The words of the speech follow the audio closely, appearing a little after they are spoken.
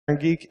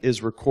Geek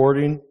is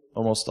recording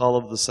almost all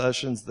of the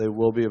sessions. They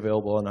will be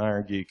available on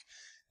Iron Geek.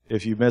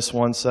 If you miss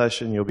one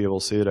session, you'll be able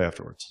to see it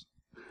afterwards.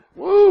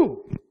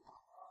 Woo!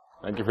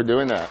 Thank you for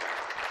doing that.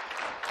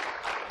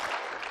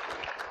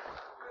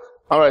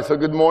 All right, so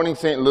good morning,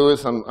 St.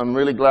 Louis. I'm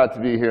really glad to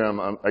be here.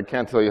 I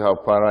can't tell you how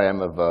proud I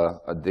am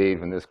of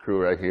Dave and this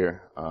crew right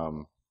here.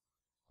 Who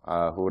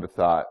would have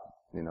thought,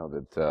 you know,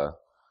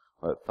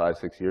 that 5,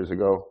 6 years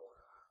ago,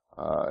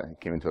 he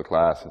came into a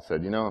class and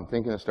said, you know, I'm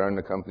thinking of starting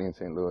a company in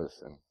St.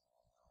 Louis,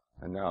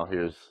 and now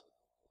here's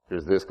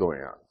this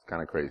going on. It's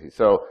kind of crazy.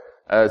 So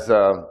as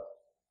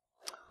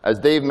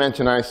Dave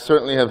mentioned, I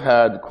certainly have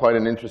had quite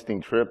an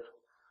interesting trip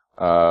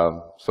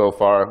so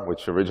far,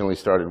 which originally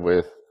started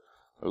with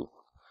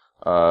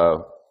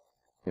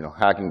you know,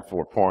 hacking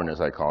for porn, as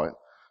I call it,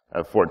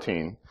 at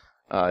 14.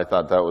 I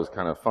thought that was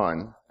kind of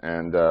fun,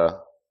 and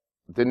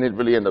didn't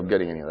really end up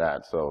getting any of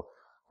that. So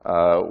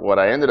what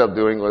I ended up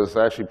doing was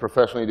actually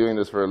professionally doing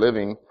this for a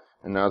living,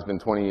 and now it's been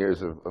 20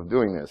 years of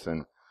doing this.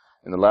 And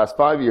in the last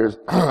 5 years,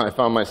 I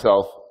found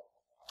myself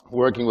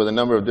working with a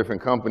number of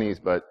different companies,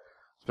 but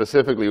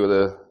specifically with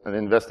an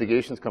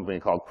investigations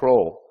company called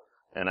Kroll,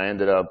 and I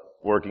ended up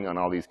working on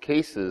all these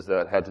cases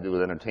that had to do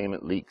with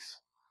entertainment leaks.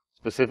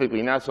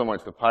 Specifically, not so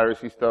much the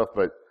piracy stuff,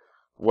 but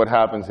what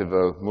happens if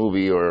a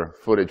movie or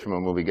footage from a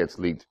movie gets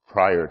leaked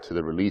prior to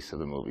the release of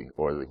the movie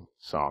or the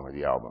song or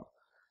the album.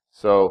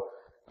 So,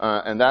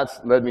 and that's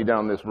led me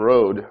down this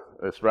road,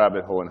 this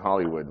rabbit hole in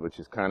Hollywood, which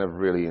is kind of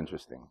really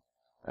interesting.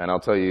 And I'll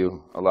tell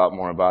you a lot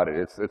more about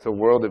it. It's a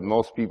world that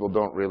most people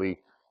don't really,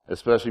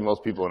 especially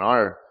most people in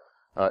our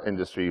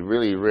industry,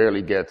 really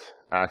rarely get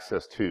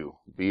access to.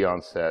 Be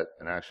on set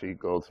and actually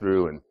go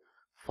through and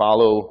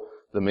follow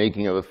the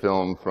making of a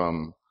film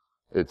from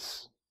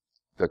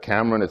the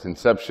camera and its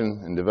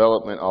inception and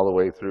development all the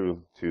way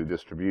through to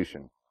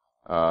distribution.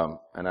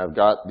 And I've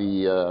had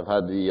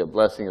the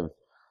blessing of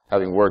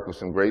having worked with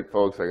some great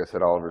folks. Like I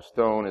said, Oliver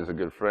Stone is a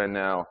good friend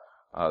now.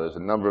 There's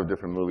a number of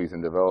different movies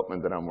in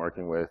development that I'm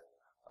working with,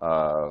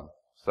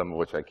 some of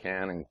which I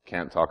can and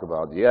can't talk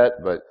about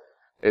yet, but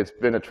it's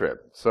been a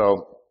trip.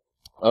 So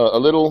a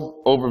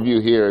little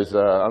overview here is,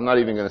 I'm not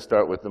even going to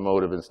start with the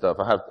motive and stuff.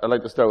 I'd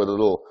like to start with a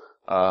little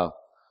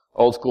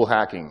old school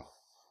hacking.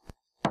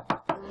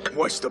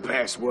 What's the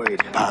password?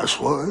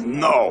 Password?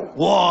 No.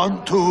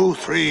 1, 2,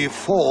 3,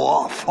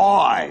 4,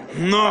 5.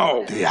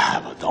 No. Do you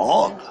have a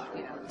dog?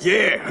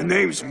 Yeah, her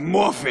name's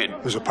Muffin.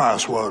 Is a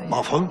password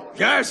Muffin?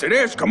 Yes, it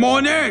is. Come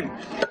on in.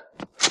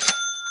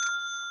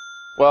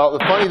 Well, the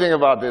funny thing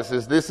about this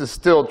is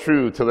still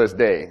true to this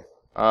day.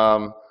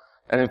 And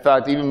in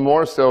fact, even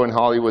more so in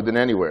Hollywood than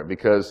anywhere,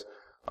 because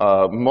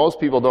most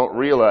people don't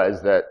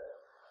realize that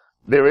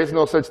there is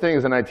no such thing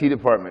as an IT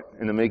department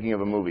in the making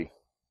of a movie.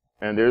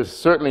 And there's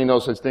certainly no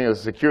such thing as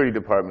a security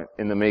department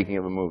in the making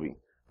of a movie.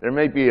 There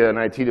may be an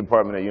IT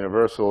department at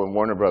Universal and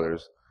Warner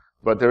Brothers,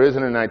 but there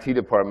isn't an IT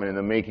department in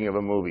the making of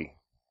a movie.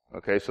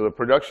 Okay, so the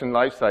production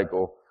life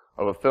cycle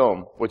of a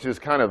film, which is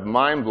kind of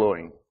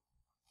mind-blowing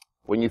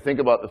when you think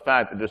about the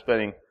fact that they're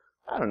spending,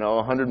 I don't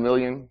know, $100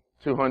 million,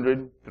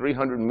 $200,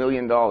 $300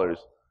 million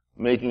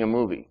making a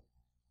movie.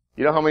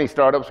 You know how many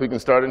startups we can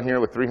start in here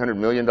with $300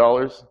 million?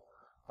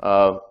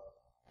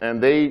 And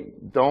they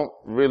don't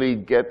really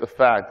get the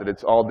fact that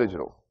it's all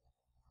digital.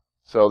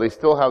 So they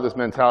still have this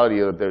mentality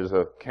that there's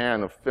a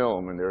can of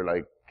film and they're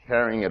like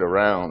carrying it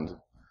around.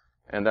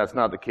 And that's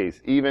not the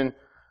case. Even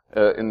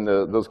in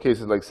those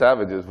cases like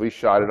Savages, we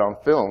shot it on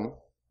film,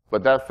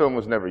 but that film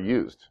was never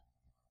used.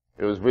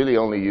 It was really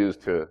only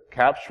used to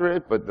capture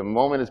it, but the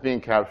moment it's being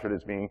captured,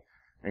 it's being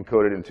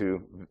encoded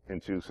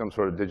into some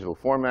sort of digital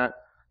format.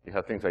 You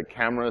have things like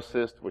camera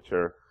assist, which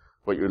are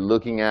what you're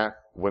looking at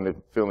when the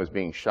film is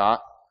being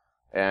shot.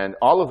 And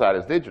all of that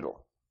is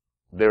digital.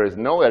 There is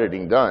no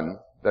editing done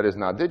that is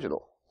not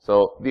digital.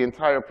 So the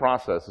entire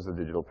process is a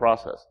digital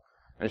process.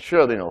 And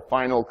sure, they know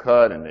Final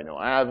Cut, and they know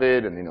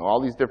Avid, and they know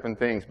all these different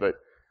things, but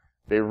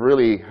they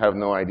really have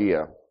no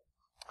idea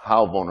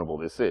how vulnerable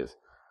this is.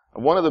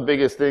 And one of the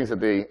biggest things that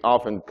they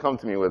often come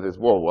to me with is,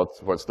 well,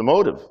 what's the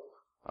motive?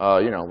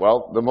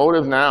 Well, the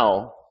motive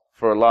now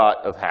for a lot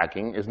of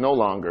hacking is no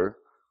longer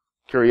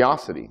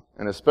curiosity.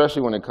 And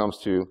especially when it comes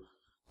to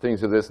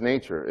things of this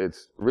nature.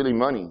 It's really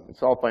money.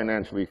 It's all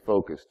financially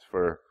focused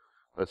for,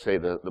 let's say,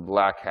 the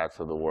black hats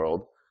of the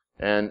world.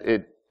 And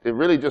it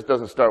really just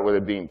doesn't start with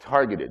it being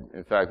targeted.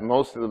 In fact,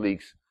 most of the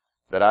leaks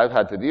that I've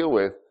had to deal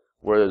with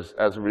was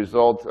as a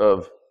result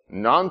of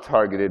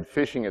non-targeted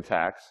phishing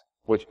attacks,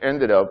 which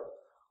ended up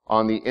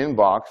on the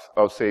inbox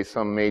of, say,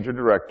 some major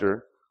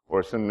director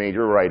or some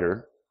major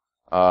writer.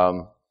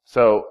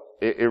 So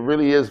it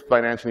really is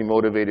financially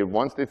motivated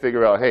once they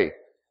figure out, hey,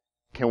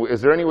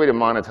 is there any way to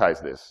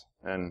monetize this?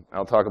 And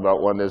I'll talk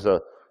about one. There's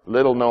a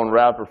little-known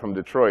rapper from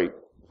Detroit.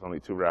 There's only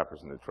 2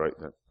 rappers in Detroit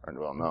that are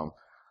well-known.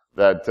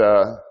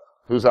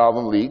 Whose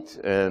album leaked,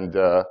 and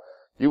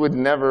you would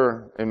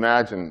never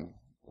imagine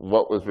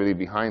what was really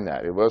behind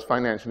that. It was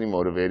financially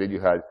motivated. You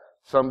had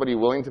somebody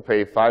willing to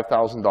pay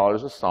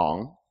 $5,000 a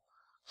song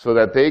so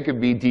that they could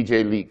be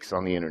DJ Leaks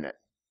on the internet.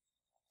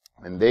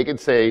 And they could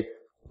say,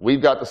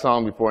 we've got the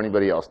song before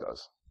anybody else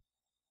does.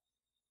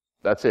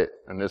 That's it.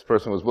 And this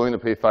person was willing to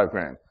pay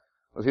 $5,000.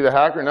 Was he the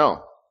hacker?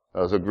 No.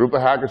 There was a group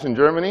of hackers in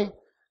Germany,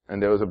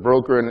 and there was a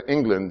broker in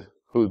England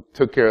who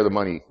took care of the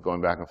money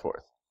going back and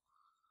forth.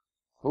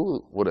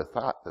 Who would have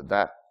thought that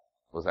that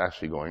was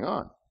actually going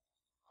on?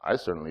 I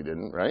certainly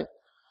didn't, right?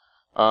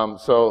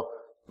 So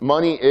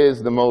money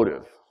is the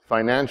motive.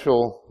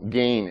 Financial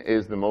gain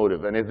is the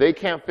motive. And if they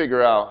can't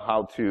figure out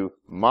how to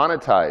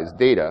monetize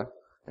data,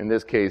 in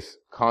this case,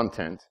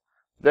 content,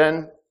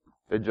 then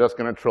they're just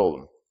going to troll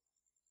them.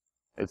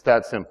 It's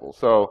that simple.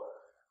 So,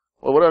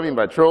 well, what do I mean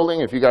by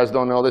trolling? If you guys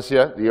don't know this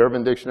yet, the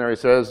Urban Dictionary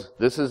says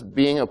this is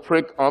being a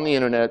prick on the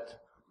internet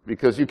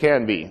because you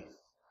can be.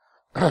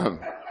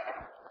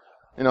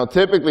 You know,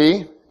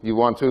 typically, you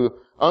want to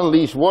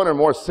unleash one or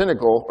more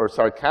cynical or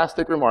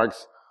sarcastic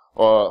remarks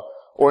on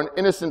an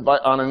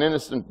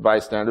innocent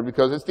bystander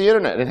because it's the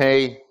internet. And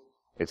hey,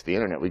 it's the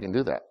internet. We can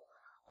do that.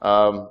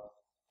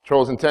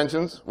 Trolls'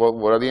 intentions. Well,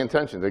 what are the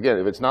intentions? Again,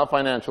 if it's not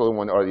financial,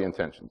 what are the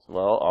intentions?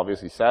 Well,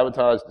 obviously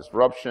sabotage,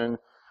 disruption,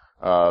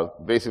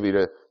 basically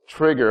to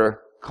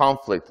trigger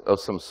conflict of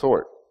some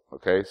sort.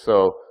 Okay,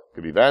 so it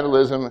could be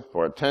vandalism,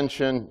 for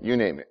attention, you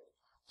name it.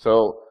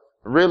 So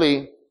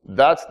really,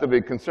 that's the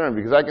big concern,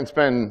 because I can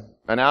spend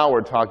an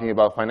hour talking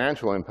about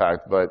financial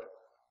impact, but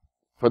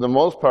for the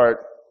most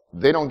part,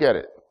 they don't get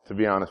it, to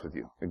be honest with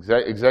you.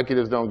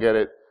 Executives don't get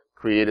it.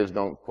 Creatives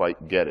don't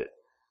quite get it.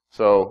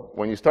 So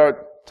when you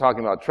start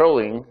talking about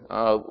trolling,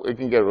 it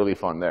can get really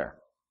fun there.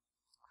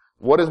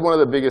 What is one of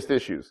the biggest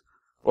issues?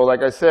 Well,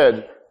 like I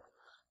said,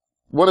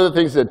 one of the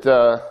things that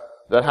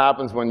that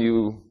happens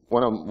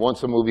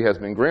once a movie has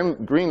been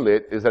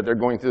greenlit is that they're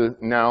going to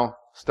now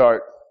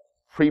start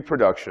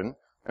pre-production.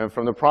 And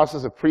from the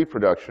process of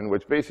pre-production,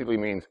 which basically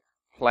means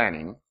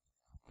planning,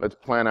 let's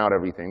plan out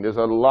everything. There's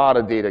a lot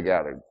of data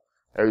gathered.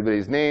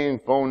 Everybody's name,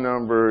 phone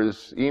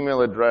numbers,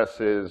 email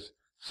addresses,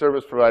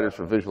 service providers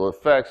for visual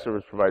effects,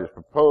 service providers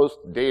for post,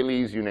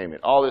 dailies, you name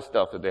it. All this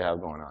stuff that they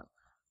have going on.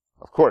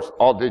 Of course,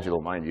 all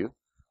digital, mind you.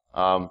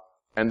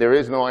 And there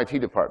is no IT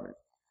department.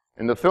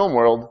 In the film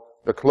world,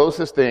 the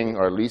closest thing,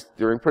 or at least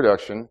during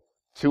production,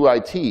 to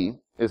IT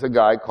is a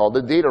guy called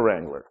a data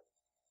wrangler,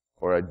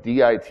 or a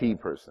DIT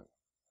person,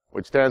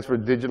 which stands for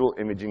Digital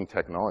Imaging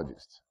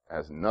Technologists. It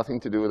has nothing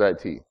to do with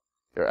IT.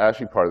 They're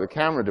actually part of the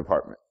camera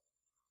department.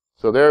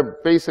 So they're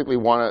basically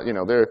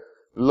they're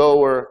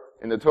lower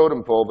in the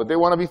totem pole, but they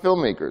want to be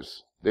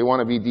filmmakers. They want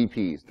to be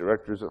DPs,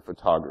 directors of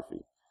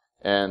photography.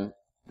 And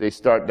they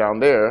start down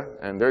there,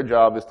 and their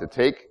job is to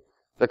take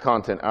the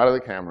content out of the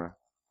camera,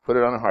 put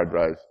it on a hard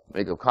drive,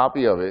 make a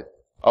copy of it,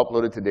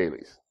 upload it to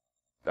dailies.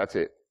 That's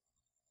it.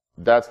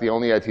 That's the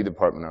only IT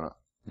department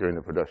during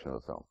the production of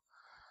the film.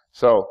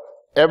 So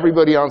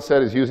everybody on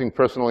set is using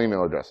personal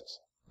email addresses.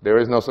 There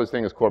is no such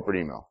thing as corporate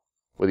email.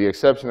 With the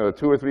exception of the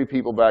 2 or 3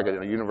 people back at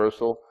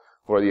Universal,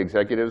 who are the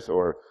executives,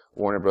 or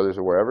Warner Brothers,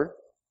 or wherever,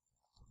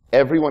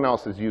 everyone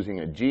else is using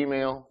a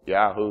Gmail,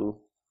 Yahoo,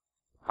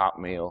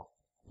 Hotmail,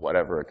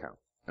 whatever account.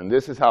 And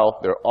this is how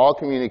they're all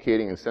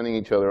communicating and sending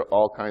each other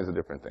all kinds of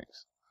different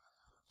things.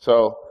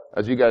 So,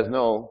 as you guys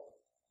know,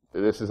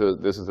 this is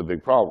a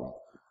big problem.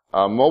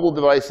 Mobile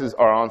devices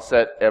are on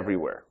set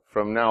everywhere.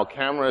 From now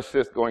camera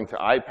assist going to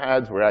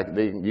iPads, where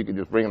you can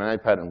just bring an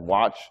iPad and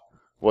watch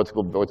what's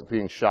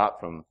being shot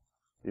from,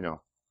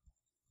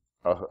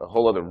 a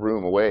whole other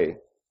room away,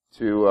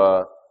 to,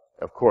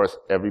 of course,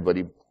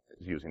 everybody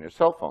is using their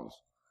cell phones.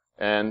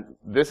 And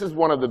this is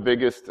one of the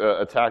biggest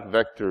attack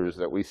vectors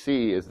that we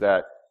see, is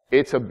that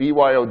it's a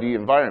BYOD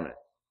environment.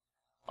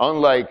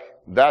 Unlike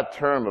that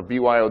term of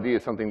BYOD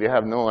is something they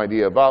have no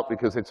idea about,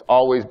 because it's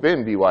always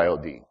been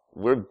BYOD.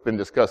 We've been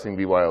discussing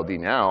BYOD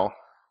now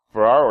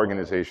for our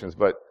organizations,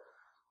 but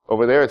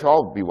over there it's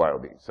all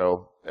BYOD.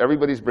 So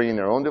everybody's bringing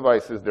their own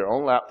devices, their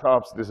own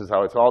laptops. This is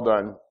how it's all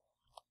done.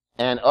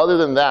 And other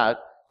than that,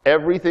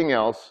 everything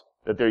else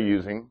that they're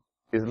using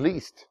is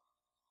leased.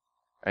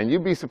 And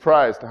you'd be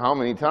surprised how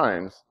many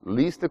times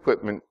leased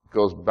equipment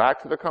goes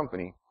back to the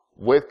company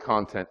with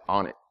content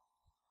on it.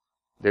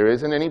 There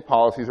isn't any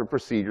policies or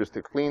procedures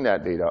to clean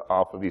that data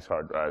off of these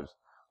hard drives,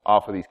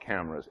 off of these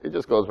cameras. It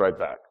just goes right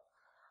back.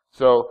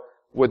 So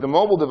with the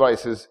mobile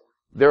devices,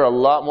 they're a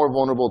lot more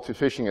vulnerable to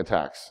phishing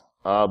attacks,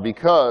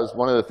 because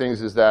one of the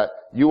things is that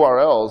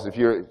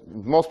URLs,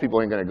 most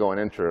people ain't going to go and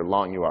enter a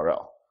long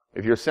URL.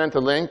 If you're sent a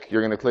link,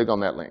 you're going to click on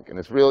that link. And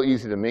it's real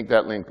easy to make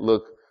that link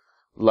look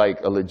like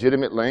a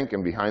legitimate link,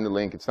 and behind the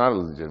link, it's not a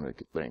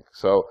legitimate link.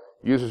 So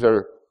users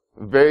are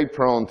very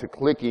prone to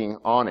clicking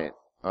on it,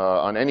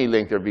 on any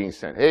link they're being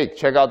sent. Hey,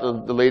 check out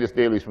the latest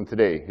dailies from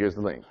today. Here's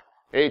the link.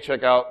 Hey,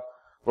 check out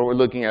what we're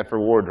looking at for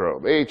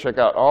wardrobe. Hey, check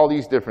out all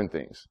these different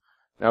things.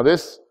 Now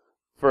this,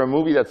 for a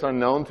movie that's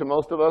unknown to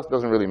most of us,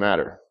 doesn't really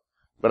matter.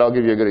 But I'll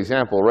give you a good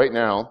example. Right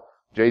now,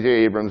 J.J.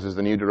 Abrams is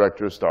the new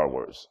director of Star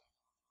Wars.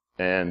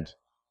 And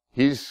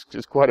he's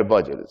just quite a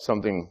budget. It's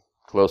something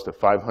close to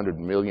 $500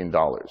 million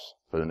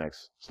for the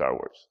next Star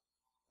Wars.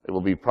 It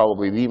will be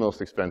probably the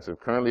most expensive.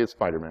 Currently it's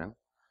Spider-Man.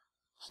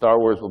 Star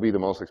Wars will be the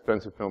most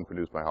expensive film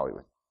produced by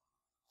Hollywood.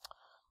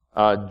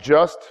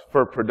 Just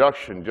for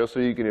production, just so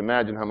you can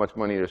imagine how much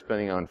money they're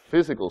spending on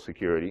physical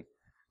security,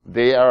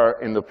 they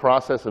are in the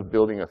process of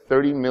building a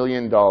 $30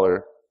 million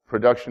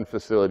production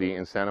facility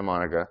in Santa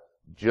Monica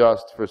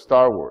just for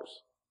Star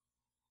Wars.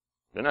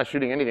 They're not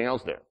shooting anything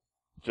else there,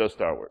 just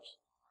Star Wars.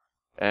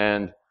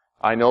 And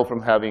I know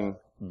from having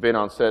been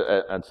on set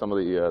at some of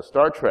the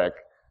Star Trek,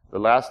 the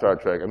last Star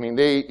Trek, I mean,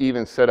 they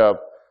even set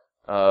up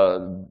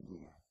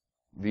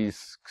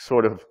these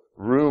sort of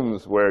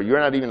rooms where you're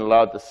not even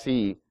allowed to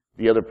see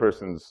the other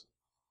person's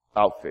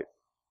outfit.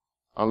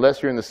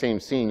 Unless you're in the same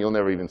scene, you'll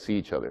never even see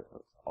each other.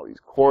 All these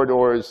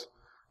corridors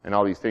and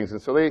all these things.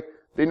 And so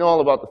they know all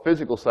about the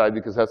physical side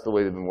because that's the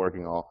way they've been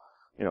working all,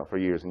 for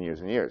years and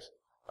years and years.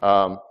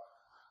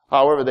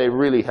 However, they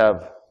really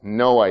have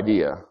no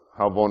idea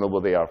how vulnerable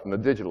they are from the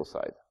digital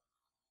side.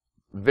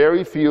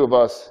 Very few of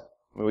us,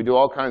 when we do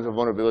all kinds of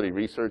vulnerability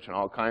research and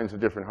all kinds of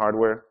different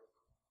hardware,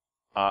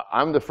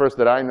 I'm the first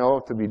that I know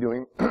of to be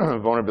doing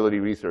vulnerability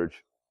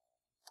research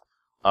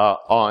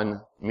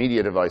on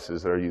media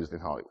devices that are used in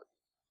Hollywood.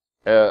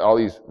 All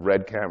these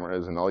red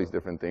cameras and all these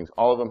different things,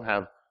 all of them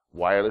have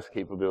wireless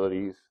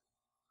capabilities.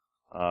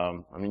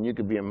 I mean, you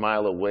could be a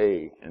mile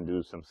away and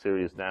do some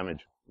serious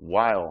damage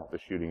while the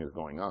shooting is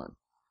going on,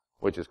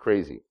 which is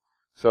crazy.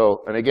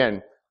 So, and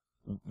again,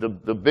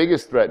 the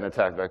biggest threat and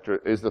attack vector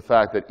is the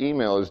fact that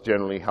email is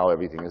generally how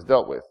everything is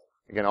dealt with.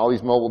 Again, all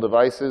these mobile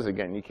devices,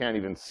 again, you can't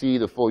even see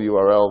the full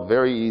URL.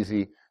 Very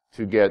easy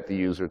to get the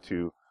user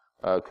to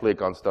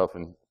click on stuff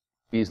and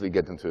easily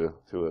get them to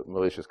a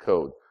malicious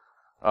code.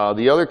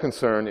 The other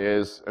concern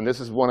is, and this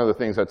is one of the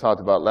things I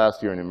talked about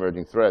last year in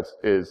emerging threats,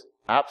 is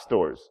app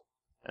stores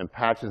and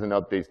patches and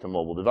updates to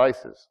mobile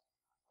devices.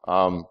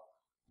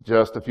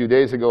 Just a few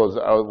days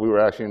ago, we were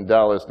actually in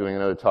Dallas doing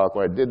another talk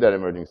where I did that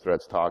emerging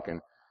threats talk,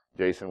 and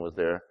Jason was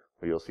there,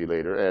 who you'll see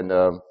later.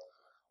 And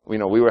we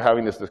were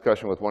having this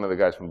discussion with one of the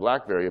guys from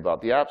BlackBerry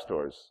about the app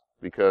stores,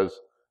 because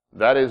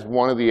that is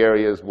one of the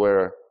areas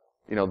where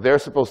they're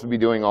supposed to be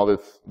doing all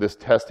this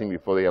testing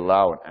before they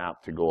allow an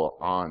app to go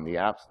on the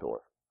App Store.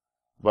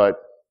 But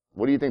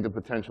what do you think the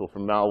potential for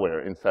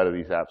malware inside of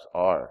these apps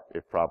are,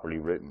 if properly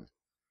written?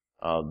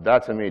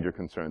 That's a major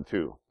concern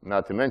too.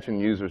 Not to mention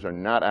users are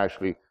not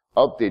actually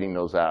updating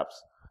those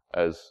apps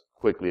as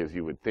quickly as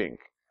you would think.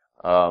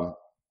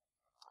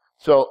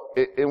 So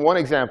in one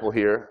example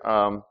here,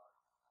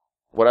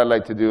 what I'd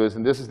like to do is,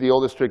 and this is the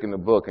oldest trick in the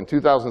book, in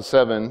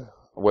 2007,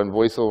 when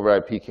Voice over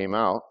IP came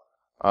out,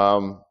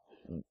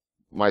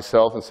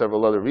 myself and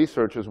several other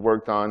researchers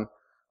worked on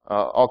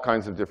all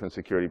kinds of different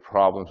security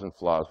problems and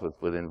flaws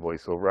within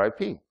Voice over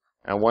IP.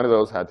 And one of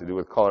those had to do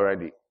with caller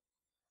ID,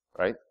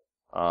 right?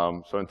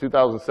 So in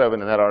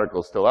 2007, and that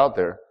article is still out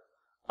there,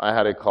 I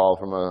had a call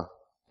from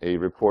a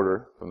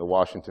reporter from the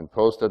Washington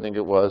Post, I think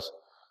it was,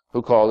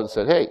 who called and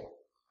said, hey,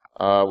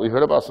 we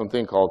heard about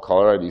something called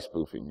caller ID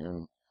spoofing,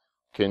 and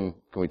can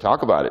we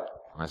talk about it?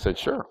 I said,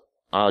 sure.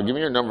 Give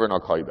me your number and I'll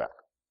call you back.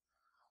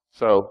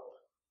 So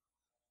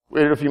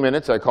waited a few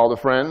minutes. I called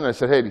a friend and I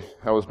said, hey,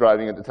 I was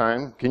driving at the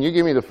time. Can you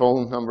give me the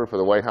phone number for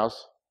the White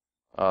House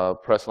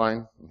press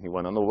line? And he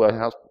went on the White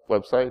House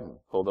website and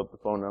pulled up the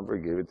phone number,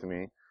 gave it to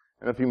me.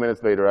 And a few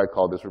minutes later, I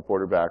called this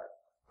reporter back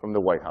from the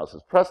White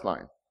House's press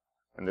line.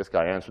 And this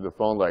guy answered the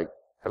phone like,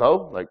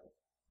 hello? Like,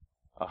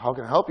 how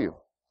can I help you?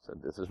 I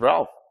said, this is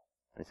Ralph.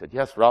 And he said,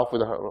 yes, Ralph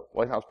with the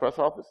White House press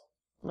office?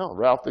 No,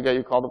 Ralph, the guy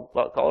you called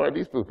about caller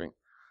ID spoofing.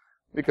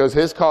 Because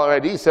his caller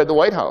ID said the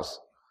White House.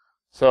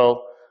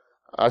 So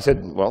I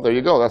said, well, there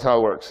you go. That's how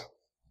it works.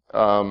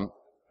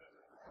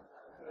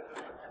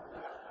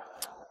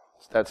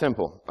 It's that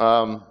simple.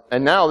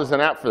 And now there's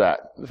an app for that.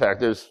 In fact,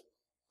 there's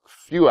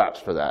few apps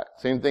for that.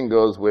 Same thing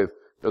goes with,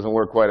 doesn't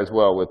work quite as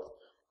well with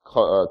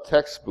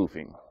text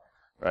spoofing,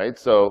 right?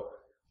 So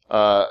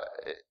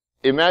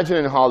imagine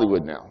in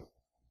Hollywood now.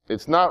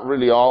 It's not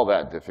really all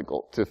that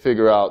difficult to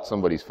figure out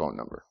somebody's phone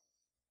number,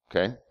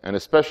 okay? And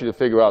especially to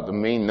figure out the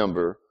main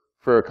number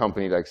for a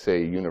company like,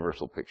 say,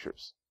 Universal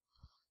Pictures,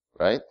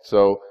 right?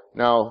 So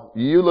now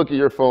you look at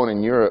your phone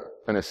and you're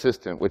an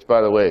assistant, which,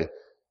 by the way,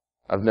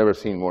 I've never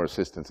seen more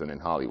assistants than in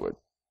Hollywood.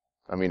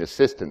 I mean,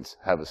 assistants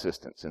have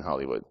assistants in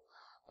Hollywood.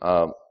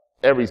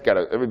 Everybody's got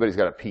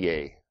a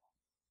PA,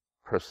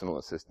 personal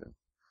assistant.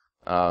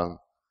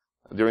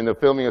 During the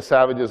filming of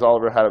Savages,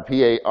 Oliver had a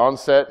PA on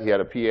set, he had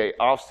a PA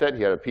off set,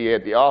 he had a PA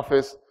at the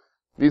office.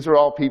 These are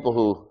all people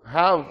who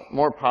have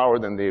more power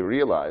than they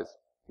realize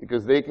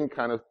because they can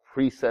kind of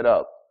pre-set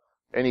up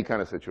any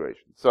kind of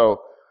situation.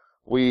 So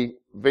we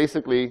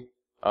basically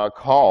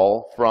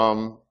call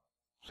from,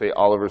 say,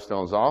 Oliver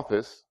Stone's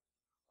office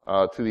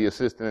to the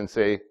assistant and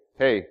say,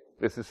 hey,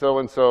 this is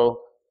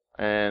so-and-so,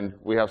 and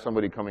we have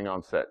somebody coming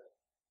on set.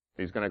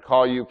 He's going to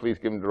call you. Please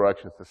give him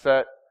directions to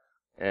set,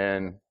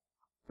 and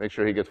make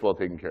sure he gets well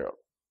taken care of.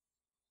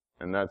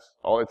 And that's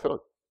all it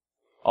took.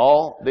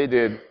 All they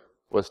did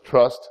was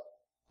trust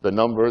the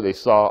number they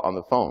saw on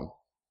the phone.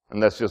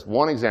 And that's just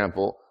one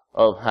example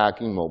of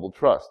hacking mobile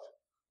trust.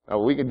 Now,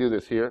 we could do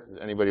this here. Does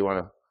anybody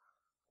want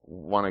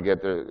to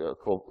get their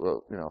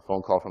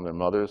phone call from their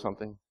mother or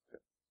something?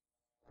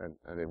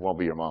 and it won't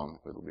be your mom.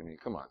 It'll be me.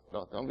 Come on,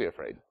 don't be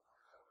afraid.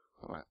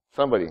 Come on,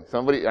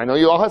 somebody. I know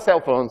you all have cell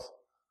phones.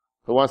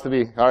 Who wants to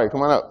be? All right,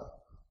 come on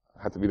up.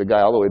 I have to be the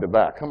guy all the way to the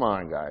back. Come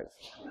on, guys.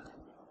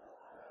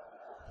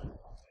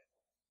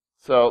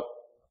 So,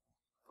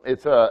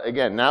 it's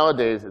again,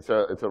 nowadays, it's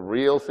a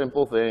real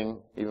simple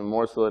thing, even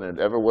more so than it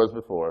ever was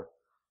before.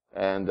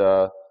 And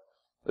the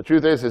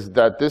truth is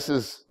that this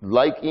is,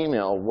 like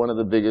email, one of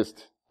the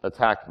biggest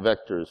attack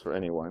vectors for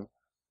anyone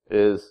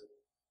is,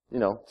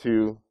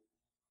 to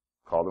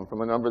call them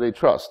from a number they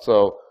trust.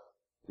 So,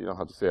 you don't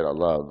have to say it out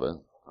loud,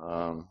 but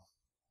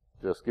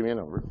just give me a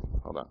number.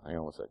 Hold on, hang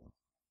on 1 second.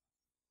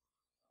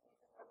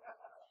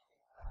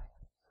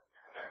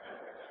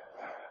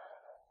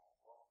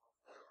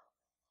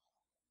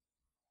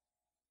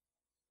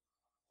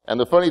 And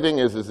the funny thing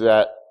is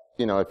that,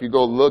 if you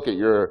go look at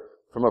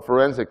from a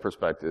forensic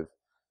perspective,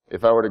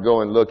 if I were to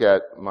go and look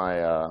at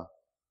my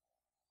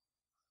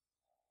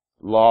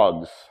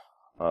logs,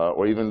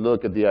 or even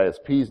look at the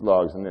ISP's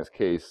logs in this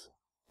case,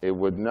 it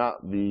would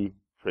not be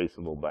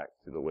traceable back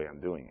to the way I'm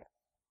doing it.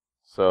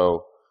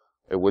 So,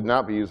 it would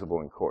not be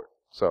usable in court.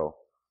 So,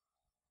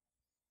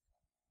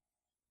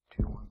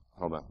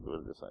 hold on, do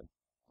it this side.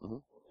 Mm-hmm.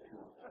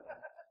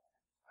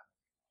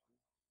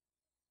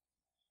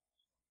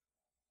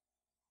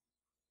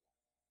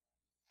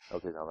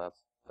 Okay, now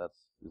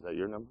is that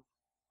your number?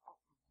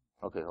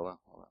 Okay, hold on.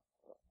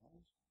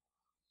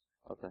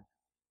 Okay.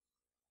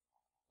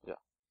 Yeah.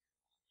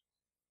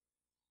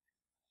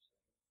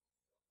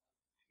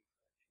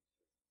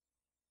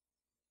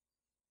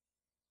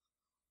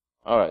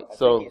 All right,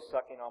 so. I think he's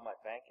sucking all my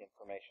bank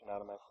information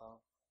out of my phone.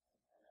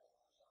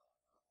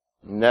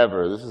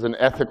 Never. This is an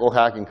ethical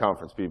hacking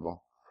conference,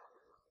 people.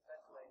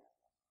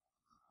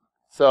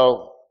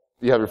 So,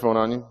 you have your phone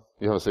on you?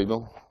 You have a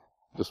signal?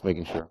 Just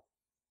making sure.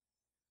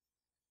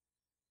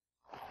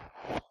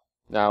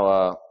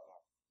 Now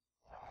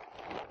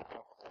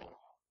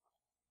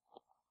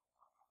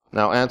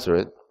answer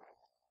it.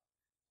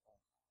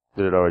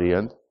 Did it already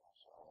end?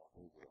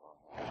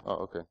 Oh,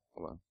 okay.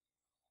 Hold on.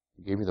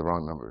 You gave me the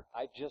wrong number.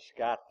 I just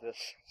got this.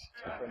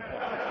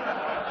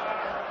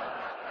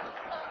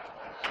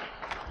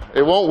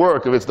 It won't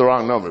work if it's the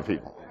wrong number,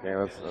 people. Okay,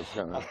 that's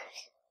kind of.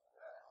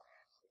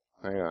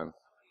 Hang on.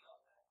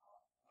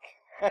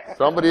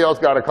 Somebody else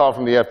got a call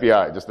from the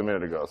FBI just a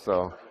minute ago,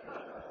 so.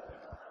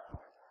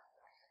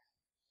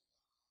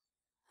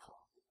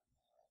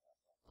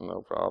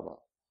 No problem.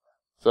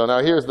 So now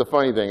here's the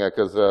funny thing,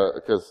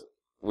 because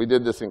we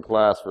did this in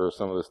class for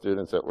some of the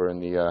students that were in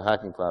the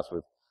hacking class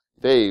with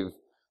Dave,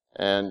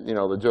 and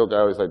the joke I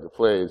always like to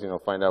play is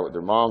find out what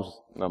their mom's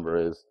number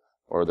is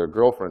or their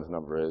girlfriend's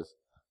number is,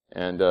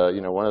 and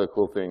one of the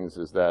cool things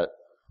is that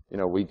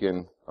we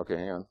can. Okay,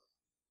 hang on.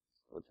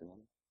 What's your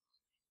number?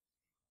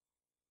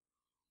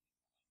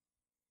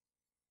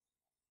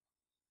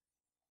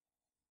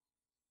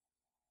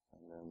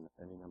 And then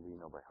any number you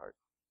know by heart.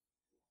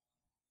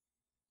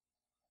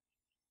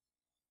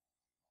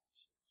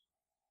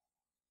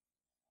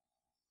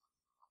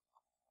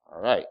 All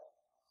right.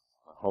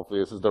 Hopefully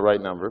this is the right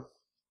number.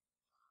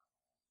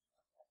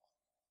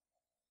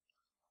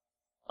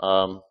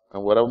 And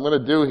what I'm going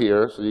to do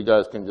here, so you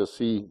guys can just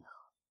see,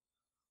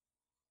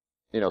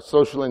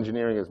 social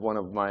engineering is one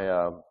of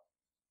my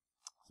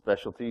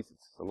specialties.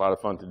 It's a lot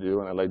of fun to do,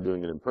 and I like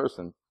doing it in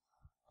person.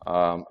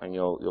 And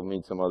you'll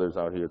meet some others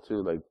out here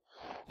too, like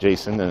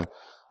Jason,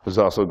 who's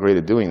also great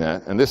at doing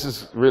that. And this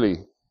is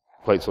really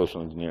quite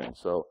social engineering.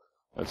 So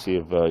let's see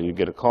if you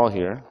get a call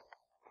here.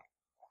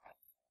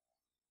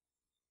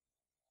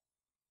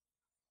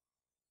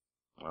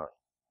 All right.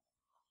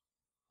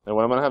 And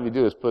what I'm going to have you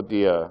do is put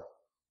the, all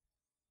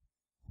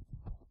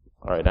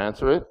right,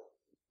 answer it.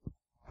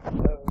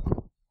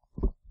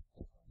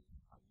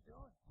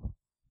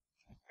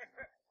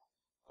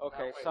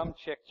 Okay, some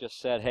chick just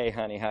said, "Hey,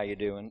 honey, how you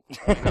doing?"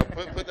 Now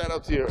put that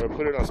up to your, or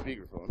put it on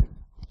speakerphone.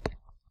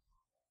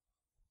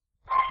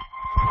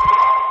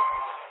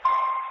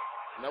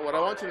 Now what I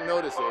want you to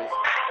notice is.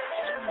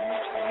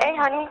 Hey,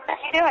 honey, how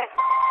you doing?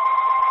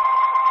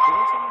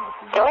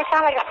 Do I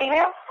sound like a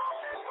female?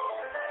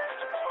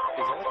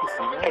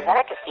 Is that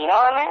a casino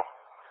on there?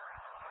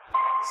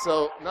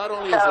 So not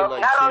only is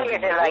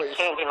it like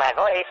changing my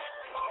voice,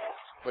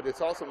 but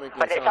it's also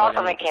making it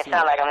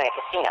sound like I'm in a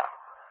casino.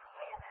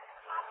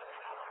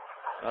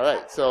 All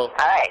right, so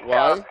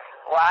why? So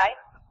why?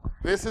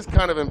 This is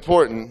kind of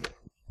important.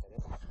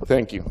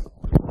 Thank you.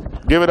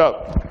 Give it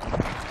up.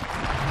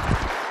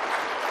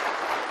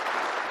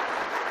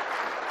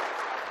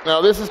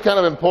 Now this is kind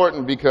of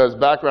important because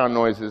background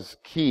noise is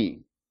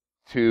key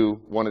to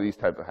one of these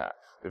type of hacks.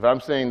 If I'm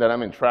saying that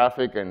I'm in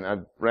traffic and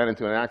I've ran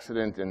into an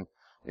accident and,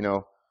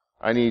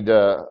 I need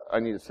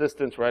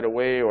assistance right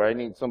away, or I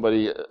need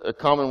somebody, a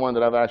common one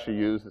that I've actually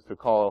used is to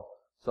call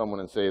someone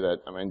and say that,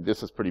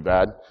 this is pretty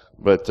bad,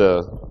 but,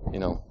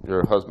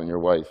 your husband, your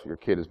wife, your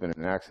kid has been in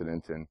an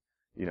accident and,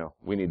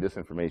 we need this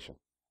information.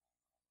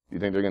 You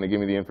think they're going to give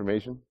me the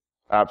information?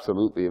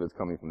 Absolutely, if it's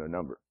coming from their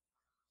number.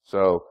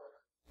 So,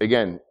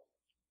 again,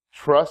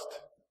 trust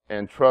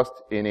in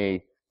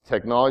a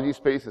technology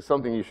space is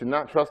something you should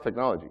not trust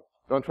technology.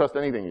 Don't trust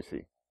anything you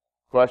see.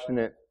 Question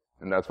it,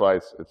 and that's why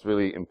it's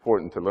really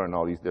important to learn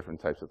all these different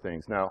types of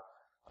things. Now,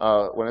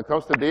 when it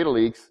comes to data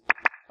leaks,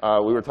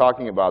 we were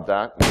talking about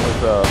that.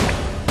 There's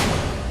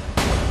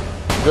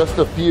just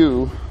a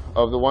few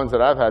of the ones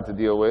that I've had to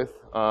deal with.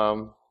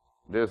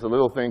 There's a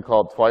little thing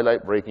called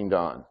Twilight Breaking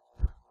Dawn.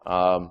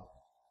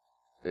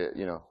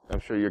 You know, I'm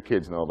sure your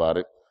kids know about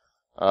it.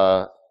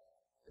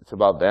 It's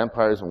about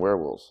vampires and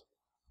werewolves.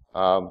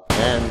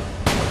 And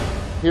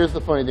here's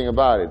the funny thing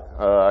about it.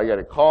 I got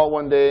a call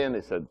one day, and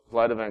they said,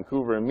 fly to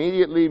Vancouver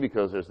immediately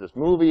because there's this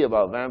movie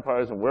about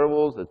vampires and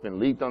werewolves that's been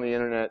leaked on the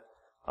internet.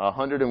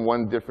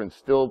 101 different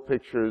still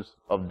pictures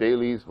of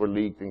dailies were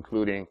leaked,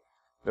 including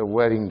the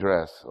wedding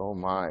dress, oh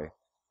my,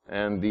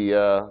 and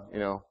the, you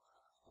know,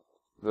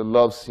 the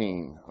love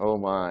scene, oh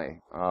my.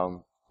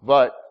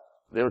 But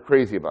they were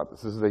crazy about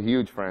this. This is a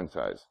huge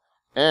franchise.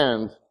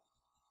 And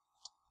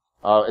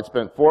it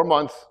spent 4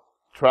 months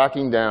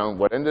tracking down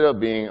what ended up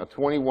being a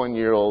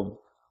 21-year-old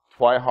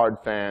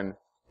Twihard fan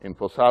in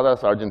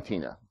Posadas,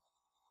 Argentina.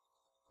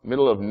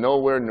 Middle of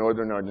nowhere,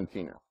 northern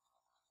Argentina.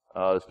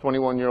 This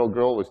 21-year-old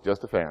girl was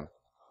just a fan.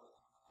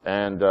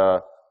 And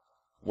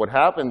what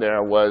happened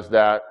there was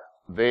that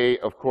they,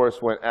 of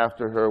course, went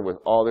after her with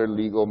all their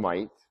legal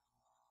might.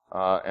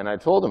 And I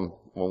told them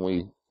when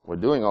we were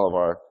doing all of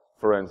our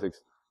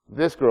forensics,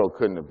 this girl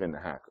couldn't have been the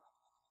hacker.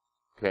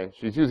 Okay?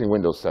 She's using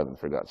Windows 7,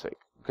 for God's sake.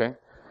 Okay?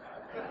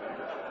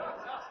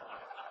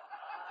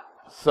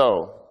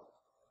 So,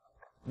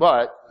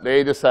 but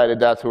they decided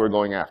that's who we're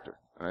going after.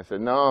 And I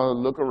said, no,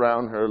 look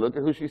around her, look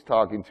at who she's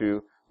talking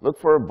to, look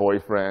for her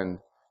boyfriend.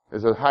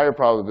 There's a higher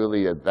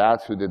probability that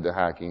that's who did the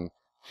hacking.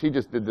 She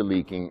just did the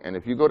leaking. And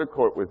if you go to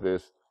court with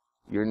this,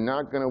 you're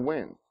not going to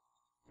win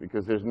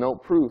because there's no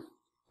proof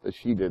that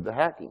she did the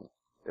hacking.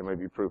 There may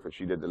be proof that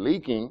she did the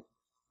leaking,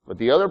 but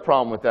the other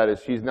problem with that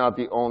is she's not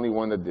the only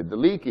one that did the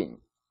leaking.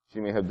 She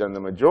may have done the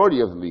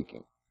majority of the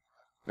leaking.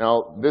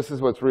 Now, this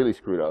is what's really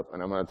screwed up,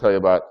 and I'm going to tell you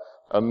about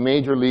a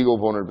major legal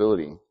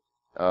vulnerability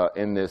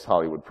in this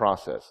Hollywood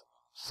process.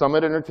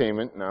 Summit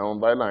Entertainment, now owned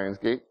by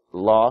Lionsgate,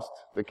 lost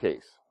the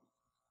case.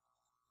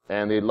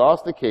 And they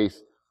lost the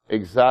case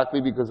exactly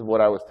because of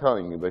what I was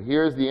telling you. But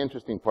here's the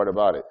interesting part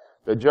about it.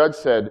 The judge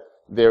said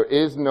there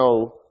is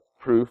no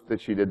proof that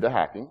she did the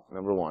hacking,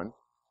 number one.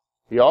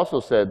 He also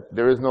said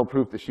there is no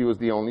proof that she was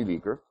the only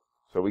leaker,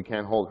 so we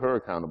can't hold her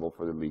accountable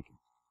for the leaking.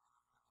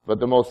 But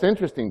the most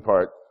interesting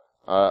part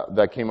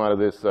that came out of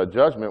this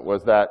judgment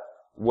was that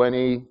when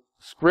a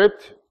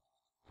script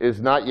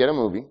is not yet a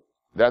movie,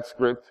 that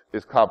script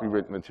is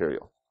copywritten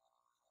material.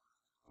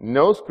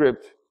 No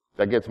script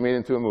that gets made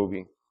into a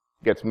movie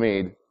gets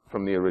made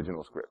from the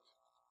original script.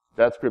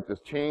 That script is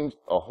changed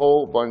a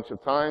whole bunch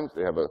of times.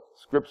 They have a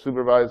script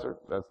supervisor,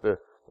 that's the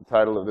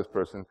title of this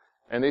person,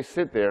 and they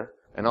sit there,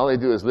 and all they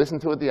do is listen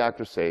to what the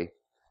actors say,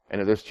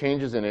 and if there's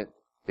changes in it,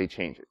 they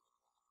change it.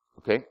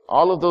 Okay?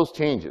 All of those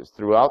changes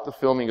throughout the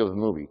filming of the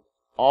movie,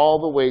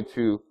 all the way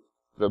to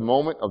the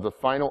moment of the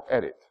final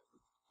edit,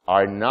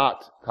 are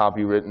not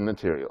copywritten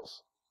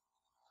materials.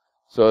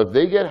 So if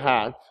they get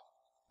hacked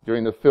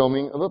during the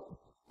filming of a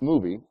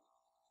movie,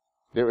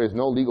 there is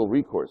no legal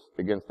recourse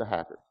against the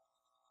hacker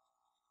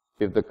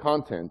if the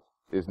content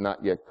is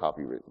not yet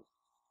copywritten.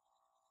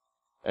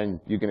 And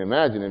you can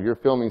imagine if you're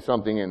filming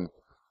something in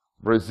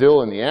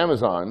Brazil in the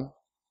Amazon,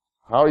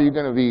 how are you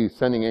going to be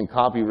sending in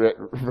copyright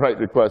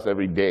requests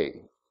every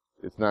day?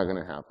 It's not going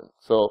to happen.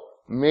 So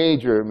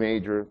major,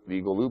 major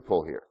legal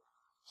loophole here.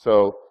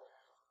 So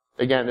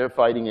again, they're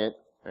fighting it,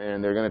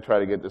 and they're going to try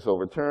to get this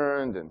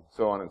overturned, and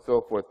so on and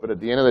so forth. But at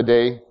the end of the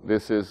day,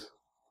 this is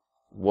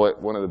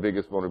one of the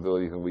biggest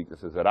vulnerabilities and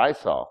weaknesses that I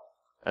saw.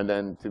 And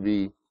then to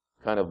be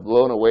kind of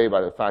blown away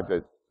by the fact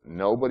that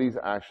nobody's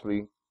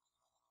actually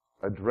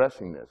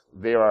addressing this.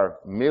 There are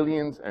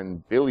millions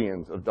and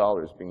billions of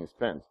dollars being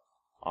spent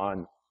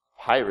on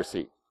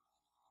piracy.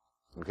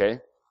 Okay?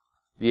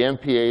 The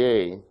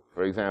MPAA,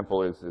 for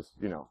example, is this,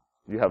 you know,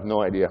 you have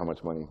no idea how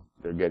much money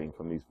they're getting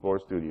from these 4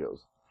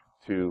 studios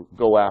to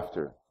go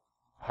after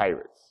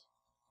pirates.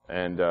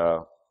 And,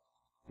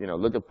 you know,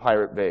 look at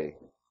Pirate Bay.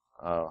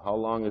 How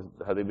long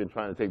have they been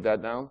trying to take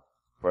that down?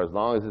 For as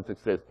long as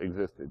it's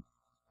existed.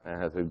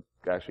 And has it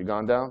actually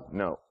gone down?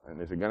 No. And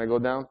is it going to go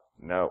down?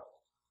 No.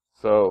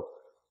 So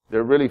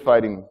they're really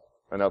fighting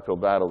an uphill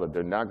battle that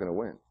they're not going to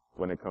win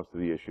when it comes to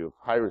the issue of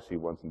piracy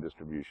once in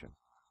distribution.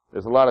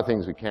 There's a lot of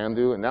things we can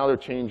do, and now they're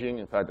changing.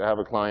 In fact, I have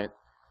a client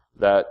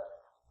that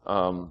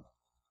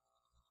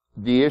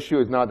the issue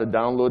is not the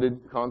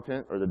downloaded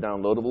content or the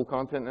downloadable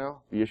content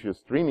now. The issue is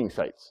streaming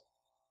sites.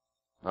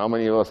 How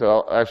many of us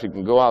actually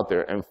can go out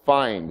there and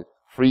find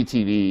free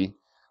TV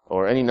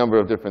or any number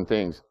of different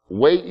things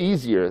way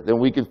easier than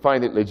we can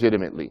find it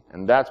legitimately?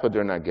 And that's what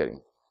they're not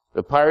getting.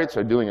 The pirates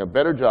are doing a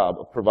better job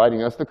of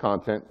providing us the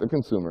content, the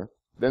consumer,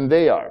 than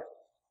they are.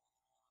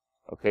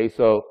 Okay,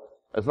 so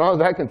as long as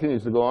that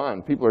continues to go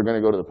on, people are going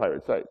to go to the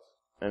pirate sites.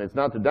 And it's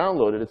not to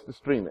download it, it's to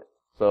stream it.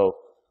 So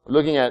we're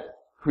looking at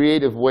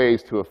creative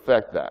ways to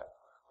affect that.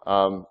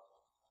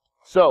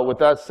 So with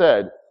that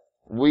said,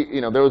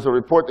 there was a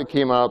report that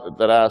came out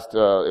that asked,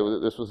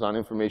 this was on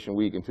Information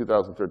Week in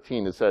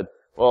 2013, that said,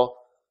 well,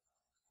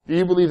 do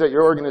you believe that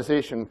your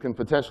organization can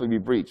potentially be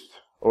breached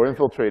or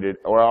infiltrated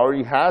or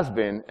already has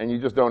been and you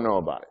just don't know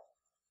about it?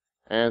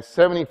 And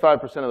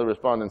 75% of the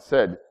respondents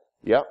said,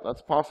 yep,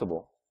 that's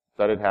possible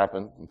that it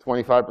happened. And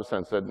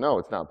 25% said, no,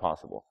 it's not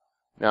possible.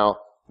 Now,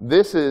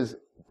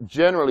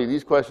 generally,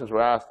 these questions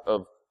were asked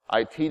of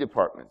IT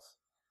departments.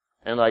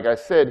 And like I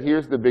said,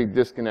 here's the big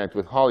disconnect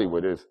with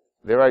Hollywood is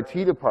their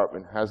IT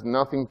department has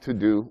nothing to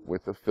do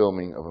with the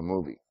filming of a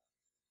movie.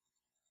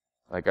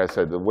 Like I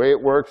said, the way it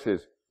works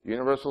is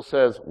Universal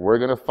says, we're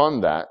going to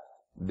fund that.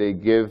 They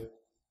give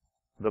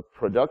the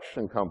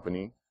production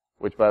company,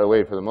 which, by the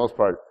way, for the most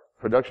part,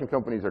 production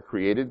companies are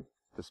created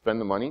to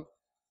spend the money,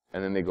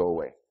 and then they go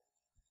away.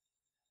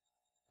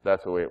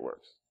 That's the way it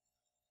works.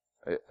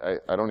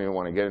 I don't even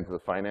want to get into the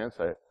finance.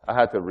 I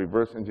had to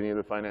reverse engineer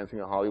the financing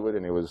of Hollywood,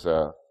 and it was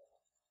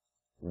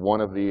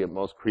one of the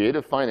most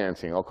creative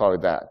financing, I'll call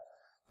it that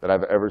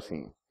I've ever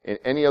seen. In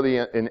any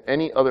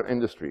other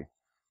industry,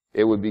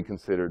 it would be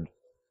considered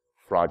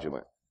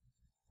fraudulent,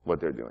 what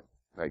they're doing.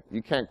 Like,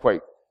 you can't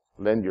quite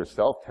lend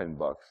yourself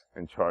 $10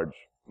 and charge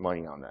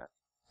money on that.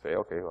 Say,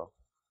 okay, well,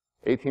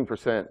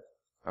 18%,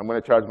 I'm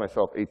going to charge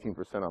myself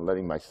 18% on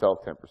lending myself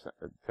 $10.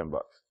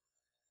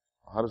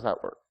 How does that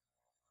work?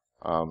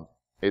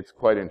 It's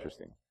quite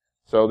interesting.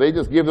 So they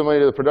just give the money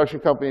to the production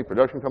company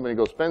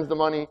goes, spends the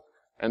money,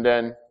 and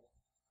then,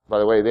 by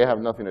the way, they have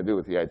nothing to do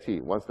with the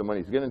IT. Once the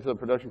money's getting to the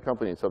production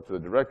company, it's up to the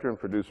director and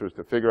producers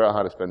to figure out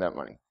how to spend that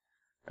money.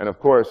 And of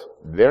course,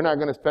 they're not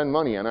going to spend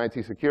money on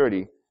IT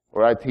security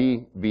or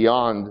IT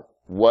beyond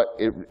what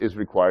is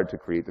required to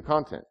create the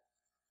content.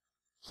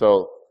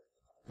 So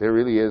there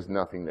really is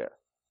nothing there.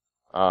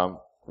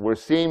 We're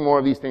seeing more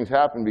of these things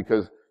happen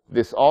because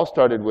this all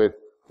started with,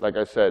 like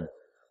I said,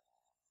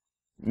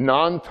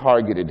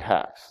 non-targeted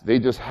hacks. They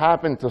just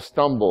happened to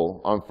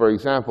stumble on, for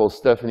example,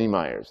 Stephanie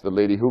Myers, the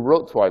lady who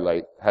wrote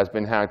Twilight, has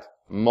been hacked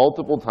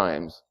multiple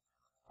times,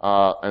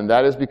 and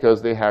that is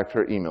because they hacked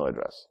her email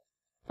address.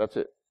 That's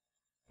it.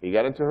 He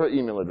got into her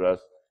email address,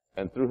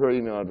 and through her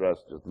email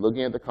address, just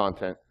looking at the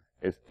content,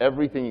 is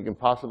everything you can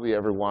possibly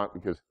ever want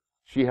because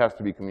she has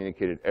to be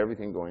communicated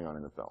everything going on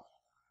in the film.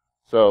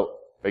 So,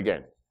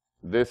 again,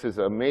 this is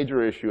a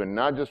major issue, and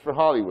not just for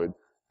Hollywood,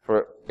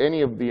 for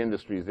any of the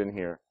industries in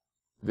here,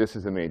 this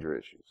is a major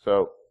issue.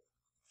 So,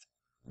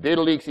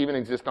 data leaks even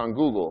exist on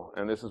Google,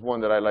 and this is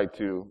one that I like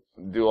to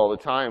do all the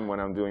time when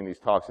I'm doing these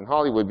talks in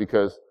Hollywood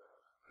because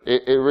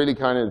it really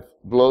kind of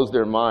blows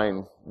their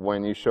mind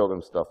when you show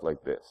them stuff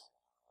like this.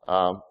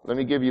 Let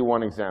me give you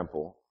one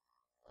example.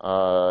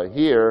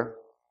 Here,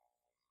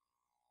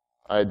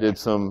 I did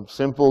some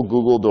simple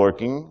Google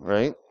dorking,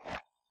 right?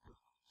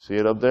 See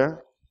it up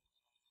there?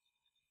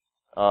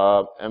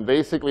 And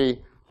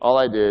basically, all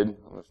I did,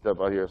 I'm going to step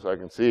out here so I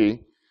can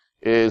see,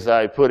 is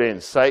I put in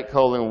site :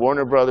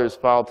 Warner Brothers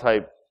file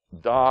type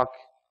doc,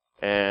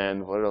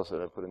 and what else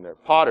did I put in there?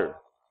 Potter.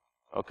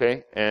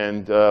 Okay,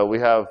 and we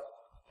have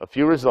a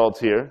few results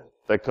here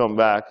that come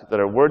back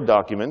that are Word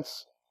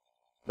documents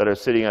that are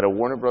sitting at a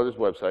Warner Brothers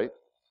website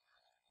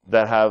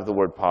that have the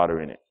word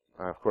Potter in it.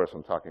 Of course,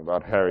 I'm talking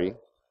about Harry.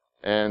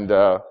 And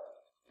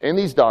in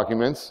these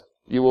documents,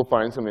 you will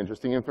find some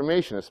interesting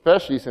information,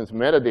 especially since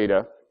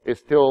metadata is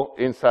still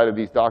inside of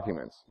these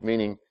documents,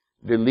 meaning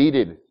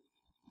deleted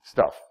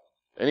stuff.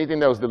 Anything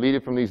that was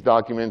deleted from these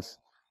documents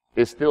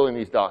is still in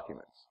these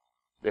documents.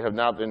 They have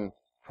not been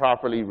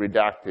properly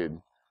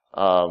redacted.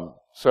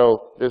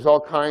 So there's all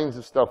kinds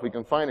of stuff we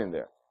can find in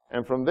there.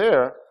 And from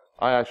there,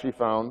 I actually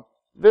found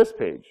this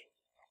page.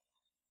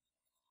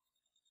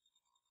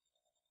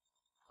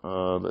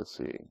 Let's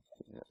see.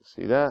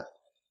 See that?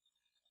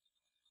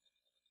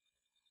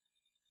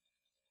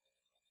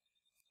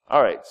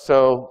 All right,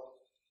 so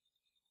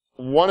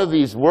one of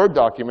these Word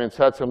documents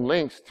had some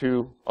links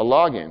to a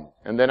login.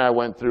 And then I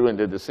went through and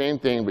did the same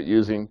thing, but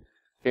using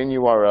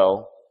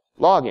in-URL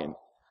login.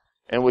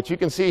 And what you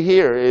can see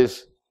here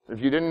is, if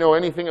you didn't know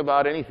anything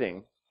about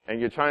anything, and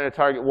you're trying to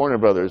target Warner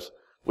Brothers,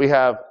 we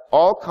have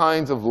all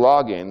kinds of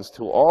logins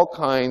to all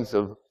kinds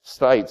of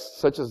sites,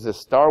 such as the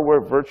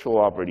Starware virtual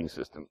operating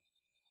system,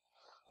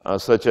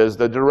 such as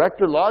the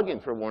director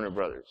login for Warner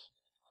Brothers,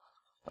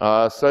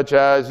 such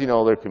as,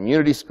 their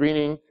community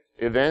screening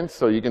events,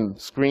 so you can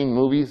screen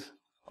movies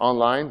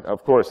online.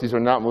 Of course, these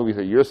are not movies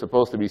that you're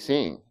supposed to be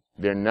seeing.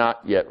 They're not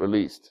yet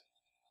released.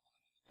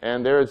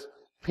 And there's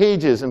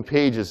pages and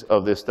pages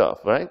of this stuff,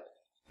 right?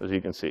 As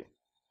you can see.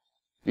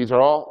 These are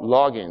all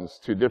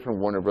logins to different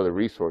Warner Brothers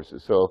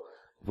resources. So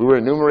if we were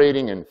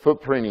enumerating and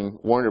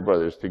footprinting Warner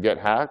Brothers to get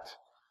hacked,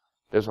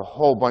 there's a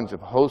whole bunch of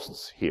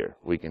hosts here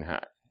we can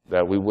hack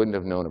that we wouldn't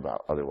have known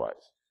about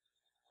otherwise.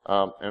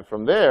 And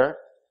from there,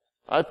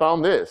 I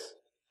found this.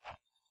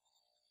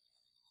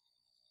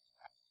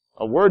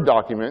 A Word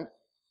document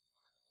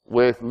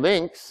with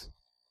links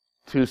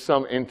to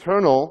some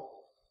internal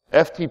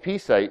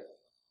FTP site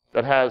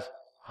that has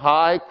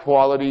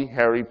high-quality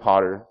Harry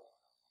Potter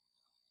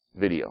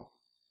video,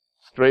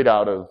 straight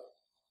out of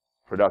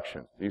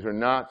production. These are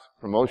not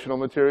promotional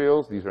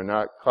materials. These are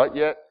not cut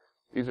yet.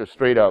 These are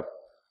straight up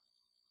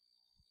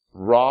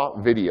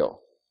raw video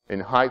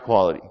in high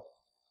quality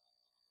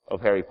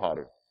of Harry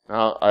Potter.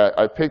 Now,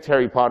 I picked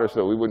Harry Potter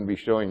so we wouldn't be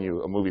showing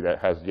you a movie that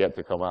has yet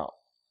to come out,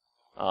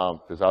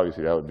 because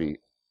obviously that would be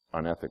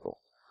unethical.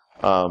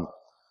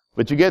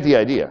 But you get the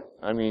idea.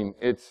 I mean,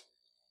 it's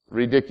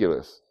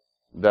ridiculous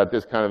that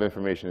this kind of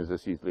information is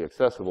this easily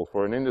accessible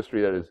for an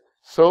industry that is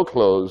so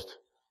closed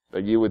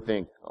that you would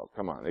think, oh,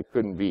 come on, it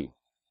couldn't be.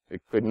 It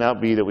could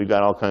not be that we've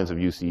got all kinds of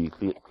UC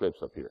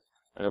clips up here.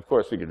 And of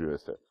course, you could do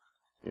this to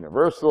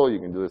Universal, you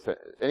can do this to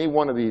any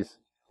one of these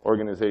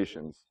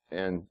organizations,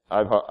 and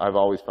I've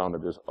always found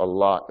that there's a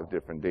lot of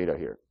different data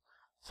here.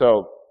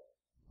 So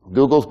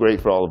Google's great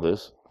for all of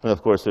this, and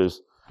of course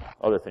there's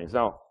other things.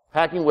 Now,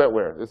 hacking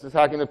wetware. This is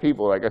hacking the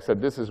people. Like I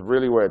said, this is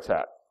really where it's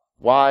at.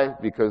 Why?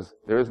 Because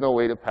there is no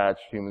way to patch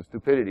human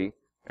stupidity,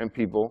 and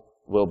people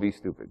will be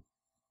stupid.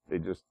 They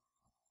just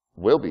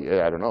will be.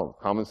 I don't know.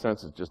 Common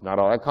sense is just not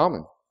all that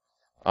common.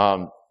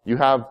 You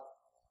have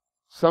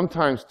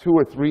sometimes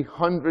 200 or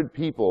 300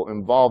 people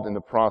involved in the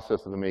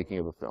process of the making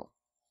of a film.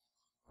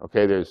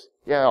 Okay, there's,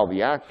 yeah, all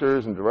the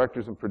actors and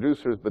directors and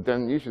producers, but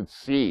then you should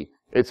see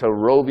it's a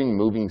roving,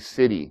 moving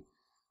city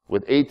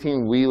with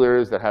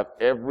 18-wheelers that have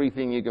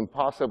everything you can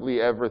possibly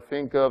ever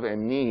think of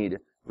and need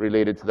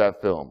related to that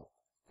film.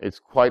 It's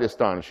quite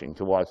astonishing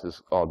to watch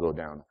this all go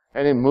down.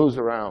 And it moves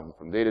around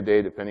from day to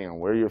day depending on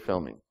where you're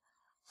filming.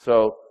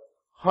 So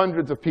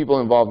hundreds of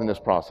people involved in this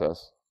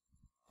process,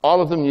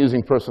 all of them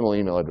using personal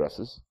email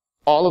addresses,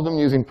 all of them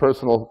using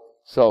personal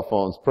cell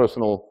phones,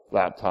 personal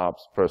laptops,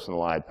 personal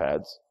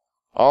iPads,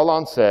 all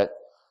on set,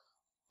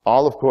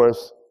 all, of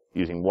course,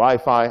 using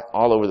Wi-Fi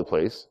all over the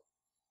place.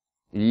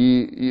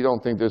 You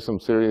don't think there's some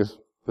serious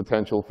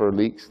potential for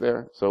leaks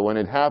there? So when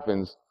it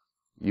happens,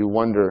 you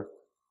wonder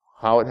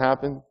how it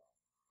happened.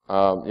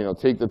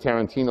 Take the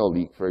Tarantino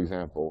leak, for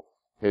example.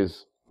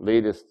 His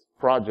latest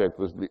project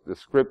was, the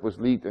script was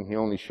leaked and he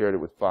only shared it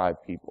with 5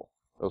 people.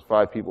 Those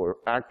 5 people were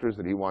actors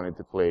that he wanted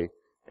to play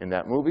in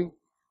that movie.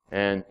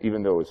 And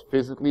even though it was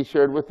physically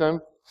shared with them,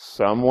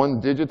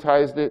 someone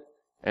digitized it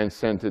and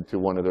sent it to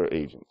one of their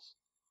agents.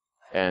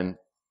 And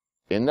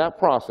in that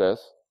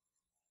process,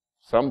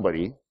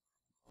 somebody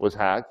was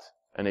hacked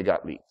and it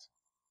got leaked.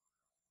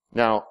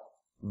 Now,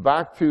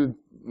 back to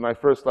my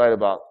first slide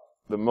about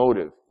the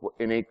motive.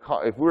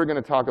 If we were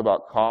going to talk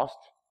about cost,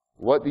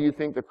 what do you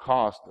think the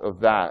cost of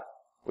that,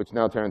 which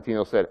now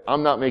Tarantino said,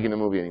 I'm not making the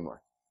movie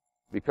anymore.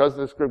 Because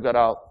the script got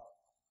out,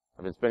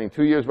 I've been spending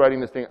 2 years writing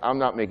this thing, I'm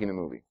not making the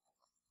movie.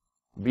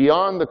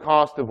 Beyond the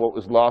cost of what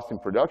was lost in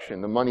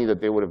production, the money that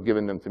they would have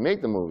given them to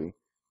make the movie,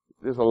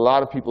 there's a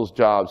lot of people's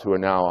jobs who are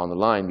now on the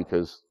line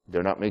because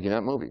they're not making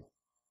that movie.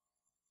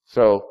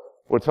 So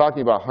we're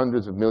talking about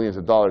hundreds of millions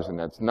of dollars, and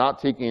that's not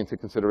taking into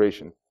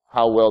consideration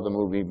how well the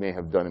movie may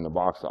have done in the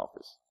box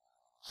office.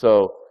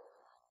 So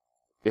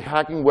the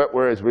hacking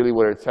wetware is really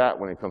where it's at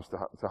when it comes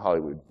to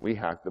Hollywood. We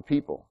hack the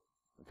people,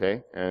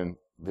 okay? And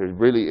there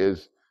really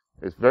is,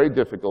 it's very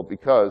difficult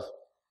because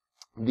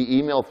the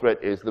email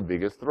threat is the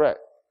biggest threat.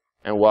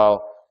 And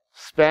while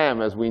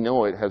spam, as we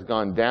know it, has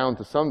gone down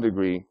to some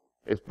degree,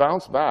 it's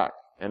bounced back.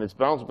 And it's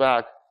bounced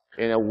back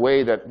in a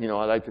way that,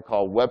 I like to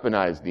call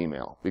weaponized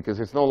email.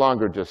 Because it's no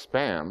longer just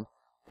spam.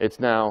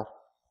 It's now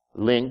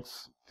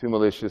links to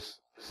malicious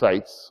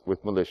sites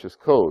with malicious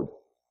code.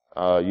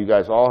 You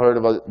guys all heard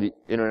about the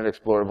Internet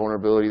Explorer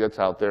vulnerability that's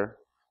out there,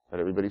 that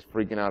everybody's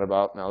freaking out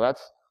about. Now,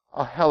 that's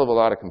a hell of a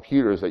lot of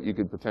computers that you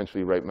could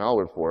potentially write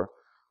malware for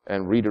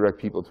and redirect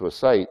people to a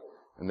site.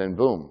 And then,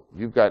 boom,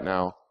 you've got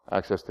now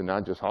access to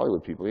not just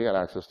Hollywood people, you got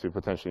access to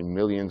potentially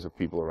millions of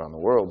people around the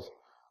world's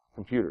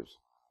computers.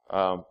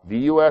 The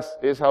U.S.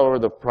 is, however,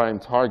 the prime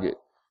target.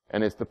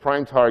 And it's the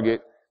prime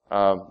target.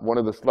 One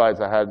of the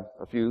slides I had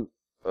a few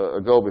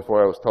ago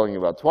before I was telling you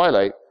about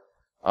Twilight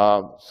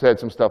said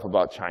some stuff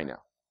about China.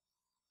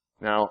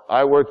 Now,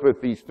 I worked with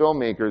these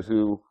filmmakers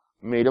who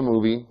made a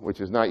movie,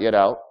 which is not yet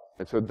out.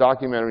 It's a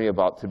documentary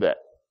about Tibet.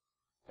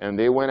 And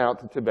they went out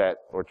to Tibet,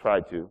 or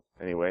tried to,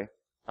 anyway,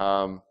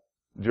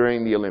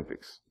 during the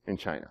Olympics in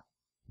China.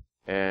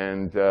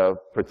 And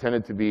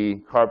pretended to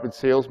be carpet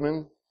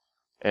salesmen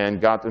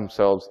and got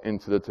themselves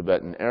into the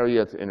Tibetan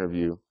area to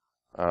interview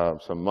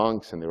some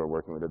monks, and they were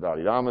working with the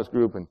Dalai Lama's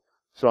group, and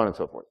so on and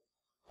so forth.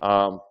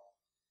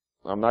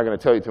 I'm not going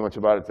to tell you too much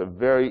about it. It's a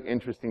very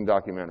interesting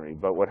documentary.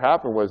 But what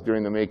happened was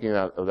during the making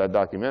of that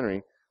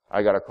documentary,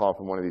 I got a call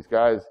from one of these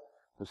guys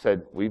who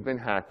said, we've been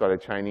hacked by the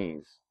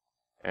Chinese.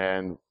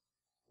 And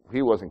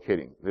he wasn't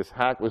kidding. This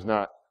hack was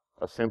not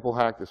a simple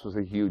hack. This was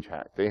a huge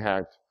hack. They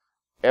hacked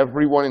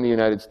everyone in the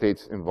United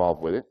States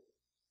involved with it,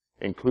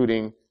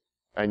 including,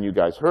 and you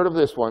guys heard of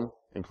this one,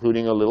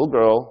 including a little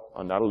girl,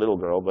 not a little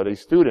girl, but a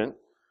student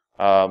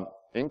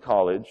in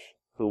college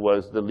who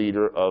was the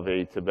leader of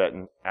a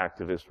Tibetan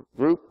activist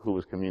group who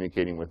was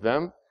communicating with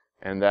them.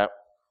 And that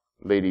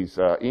lady's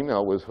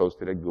email was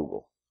hosted at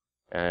Google.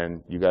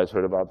 And you guys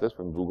heard about this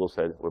when Google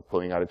said, we're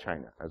pulling out of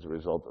China as a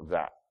result of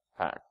that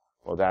hack.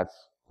 Well,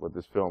 that's what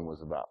this film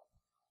was about.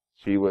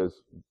 She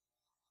was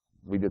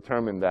We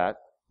determined that.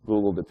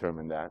 Google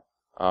determined that.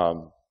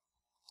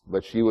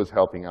 But she was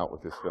helping out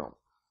with this film.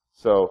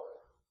 So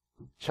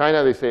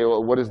China, they say,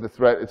 well, what is the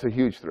threat? It's a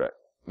huge threat,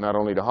 not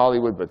only to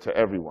Hollywood, but to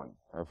everyone.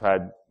 I've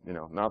had,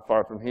 not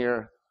far from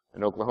here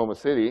in Oklahoma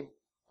City,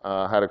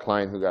 had a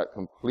client who got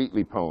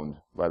completely pwned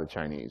by the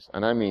Chinese.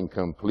 And I mean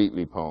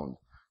completely pwned.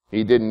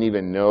 He didn't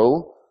even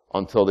know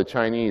until the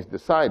Chinese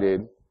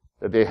decided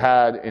that they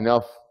had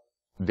enough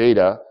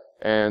data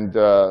and,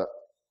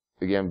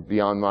 again,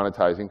 beyond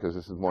monetizing, because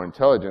this is more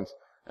intelligence,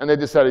 and they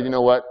decided, you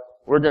know what,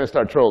 we're going to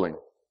start trolling.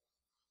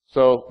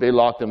 So they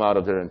locked them out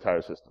of their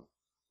entire system.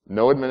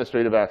 No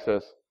administrative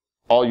access.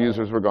 All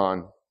users were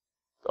gone.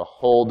 The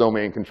whole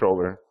domain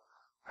controller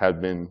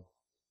had been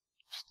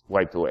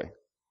wiped away.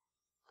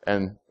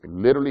 And they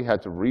literally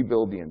had to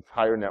rebuild the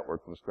entire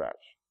network from scratch.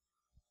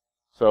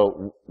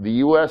 So the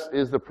U.S.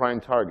 is the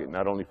prime target,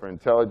 not only for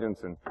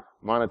intelligence and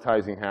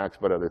monetizing hacks,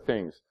 but other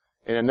things.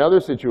 In another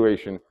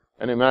situation,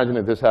 and imagine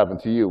if this happened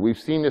to you, we've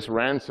seen this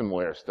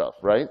ransomware stuff,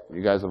 right?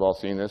 You guys have all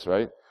seen this,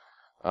 right?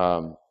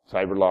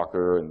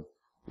 CyberLocker and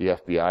the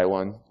FBI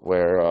one,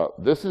 where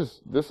this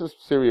is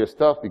serious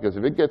stuff, because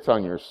if it gets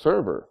on your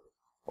server,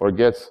 or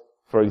gets,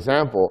 for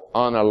example,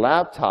 on a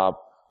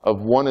laptop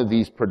of one of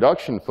these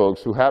production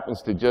folks who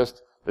happens to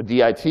just, the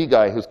DIT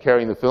guy who's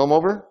carrying the film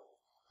over,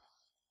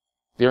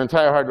 their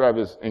entire hard drive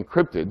is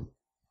encrypted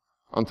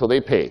until they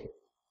pay.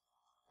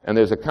 And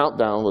there's a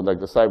countdown with like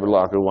the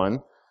CyberLocker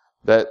one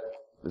that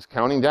is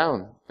counting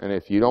down. And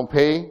if you don't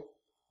pay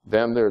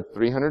them their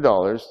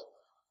 $300,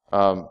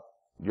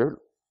 your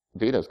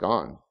data's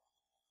gone.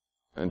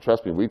 And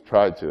trust me, we've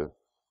tried to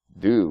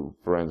do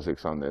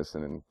forensics on this,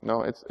 and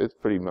no, it's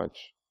pretty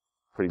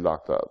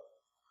locked up.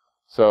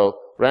 So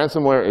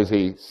ransomware is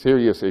a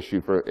serious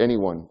issue for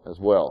anyone as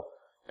well.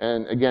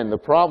 And again, the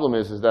problem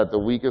is that the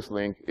weakest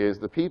link is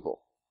the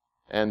people.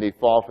 And they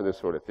fall for this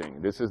sort of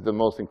thing. This is the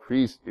most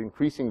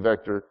increasing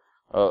vector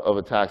of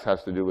attacks,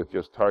 has to do with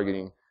just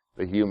targeting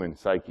the human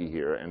psyche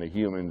here and the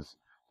human's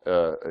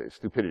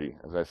stupidity,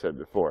 as I said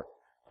before.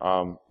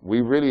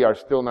 We really are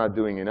still not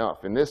doing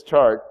enough. In this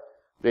chart,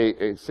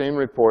 same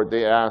report,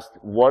 they asked,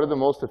 what are the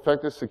most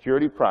effective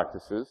security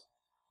practices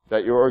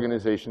that your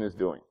organization is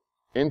doing?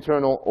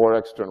 Internal or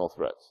external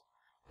threats.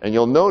 And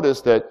you'll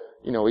notice that,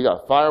 we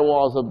got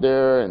firewalls up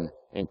there, and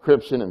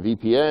encryption, and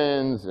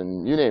VPNs,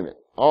 and you name it.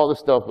 All the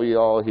stuff we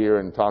all hear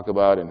and talk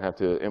about and have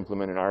to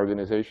implement in our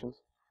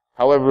organizations.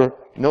 However,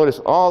 notice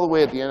all the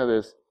way at the end of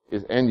this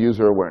is end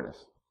user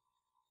awareness.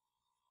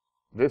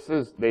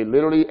 They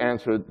literally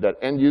answered that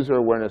end user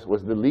awareness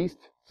was the least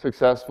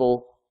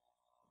successful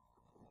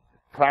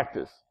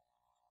practice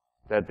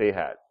that they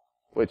had.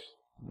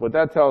 What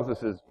that tells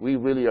us is we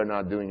really are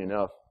not doing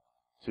enough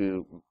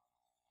to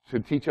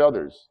teach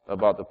others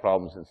about the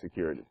problems in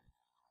security.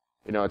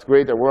 It's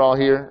great that we're all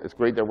here. It's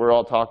great that we're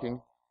all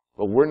talking.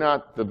 But we're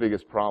not the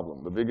biggest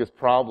problem. The biggest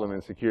problem in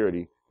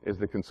security is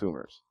the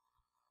consumers.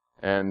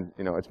 And,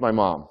 it's my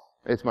mom.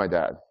 It's my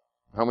dad.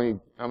 How many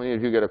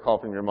of you get a call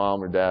from your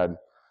mom or dad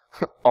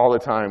all the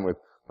time with,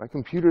 my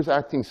computer's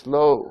acting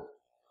slow?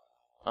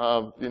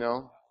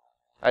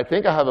 I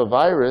think I have a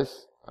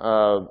virus.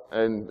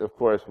 And, of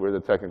course, we're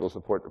the technical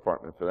support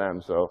department for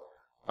them. So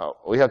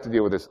we have to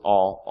deal with this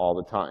all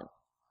the time.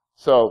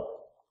 So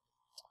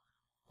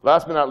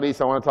last but not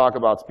least, I want to talk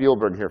about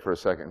Spielberg here for a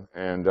second,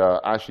 and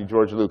actually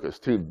George Lucas,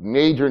 two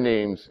major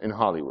names in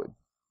Hollywood.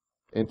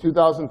 In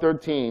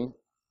 2013,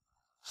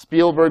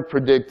 Spielberg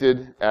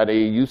predicted at a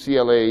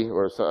UCLA,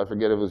 or I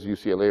forget if it was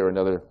UCLA or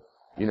another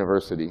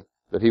university,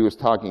 that he was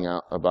talking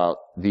about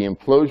the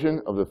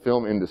implosion of the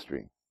film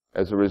industry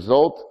as a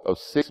result of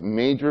 6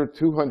 major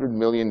 $200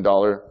 million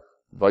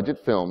budget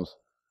films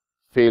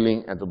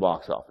failing at the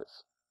box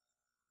office.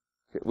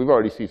 We've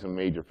already seen some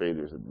major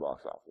failures at the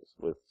box office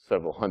with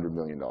several $100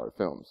 million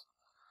films.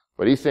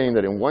 But he's saying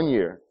that in 1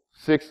 year,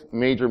 6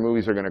 major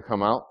movies are going to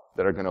come out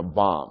that are going to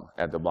bomb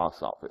at the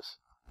box office.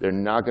 They're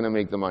not going to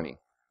make the money.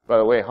 By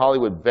the way,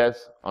 Hollywood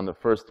bets on the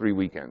first 3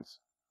 weekends.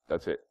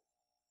 That's it.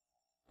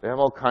 They have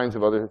all kinds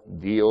of other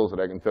deals that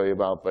I can tell you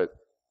about, but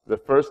the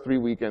first 3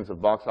 weekends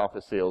of box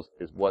office sales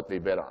is what they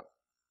bet on.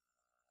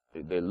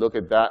 They look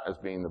at that as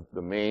being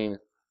the main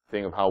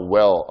thing of how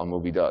well a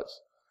movie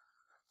does.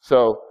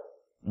 So,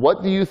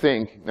 what do you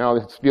think? Now,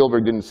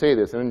 Spielberg didn't say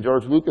this, and then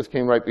George Lucas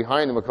came right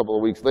behind him a couple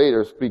of weeks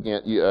later, speaking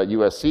at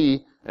USC,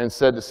 and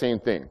said the same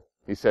thing.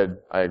 He said,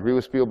 I agree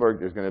with Spielberg,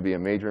 there's going to be a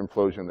major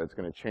implosion that's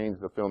going to change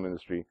the film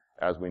industry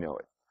as we know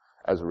it.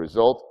 As a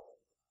result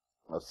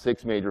of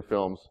 6 major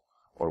films,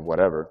 or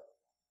whatever,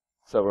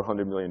 several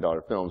 $100 million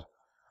films,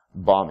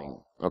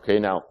 bombing. Okay,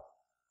 now,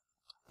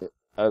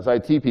 as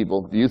IT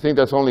people, do you think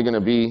that's going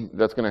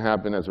to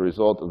happen as a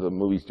result of the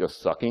movies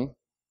just sucking?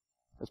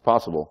 It's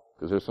possible,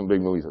 because there's some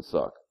big movies that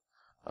suck.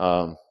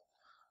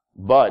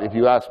 But if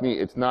you ask me,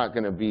 it's not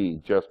going to be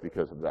just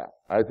because of that.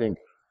 I think,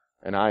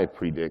 and I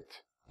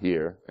predict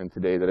here and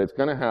today, that it's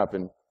going to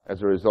happen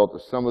as a result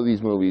of some of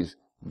these movies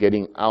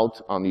getting out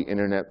on the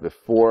internet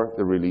before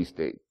the release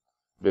date,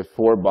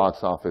 before box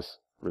office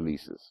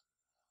releases.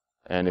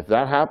 And if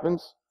that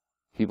happens,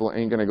 people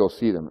ain't going to go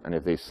see them. And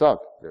if they suck,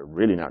 they're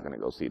really not going to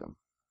go see them.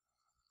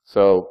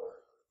 So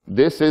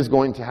this is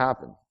going to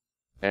happen.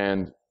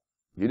 And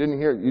you didn't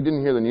hear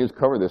the news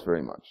cover this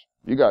very much.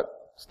 You got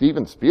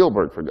Steven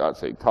Spielberg, for God's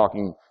sake,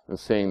 talking and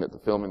saying that the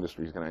film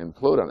industry is going to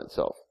implode on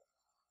itself.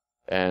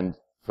 And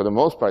for the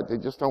most part, they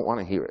just don't want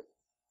to hear it.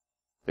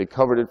 They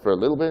covered it for a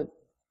little bit,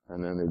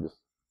 and then they just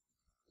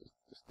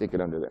stick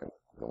it under there.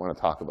 They don't want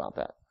to talk about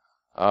that.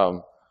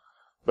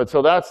 But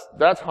so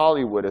that's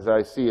Hollywood as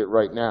I see it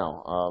right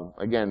now.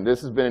 Again,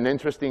 this has been an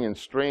interesting and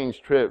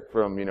strange trip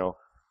from,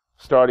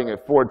 starting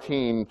at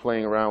 14,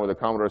 playing around with a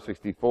Commodore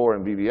 64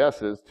 and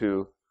BBSs,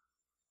 to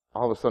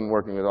all of a sudden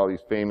working with all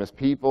these famous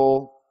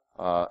people.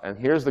 And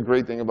here's the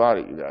great thing about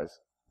it, you guys.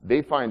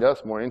 They find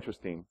us more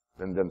interesting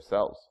than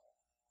themselves.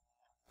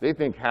 They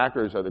think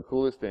hackers are the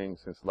coolest thing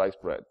since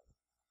sliced bread.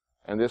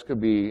 And this could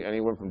be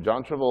anyone from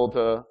John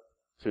Travolta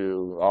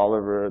to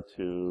Oliver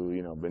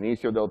to,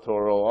 Benicio del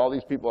Toro. All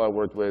these people I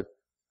worked with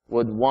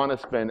would want to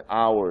spend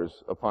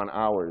hours upon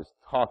hours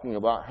talking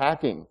about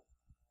hacking.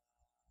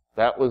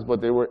 That was what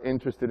they were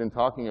interested in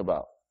talking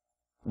about.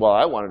 Well,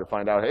 I wanted to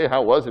find out, hey,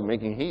 how was it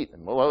making heat?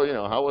 And, well,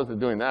 how was it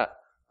doing that?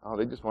 Oh,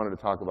 they just wanted to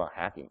talk about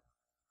hacking.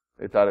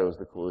 They thought it was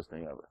the coolest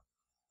thing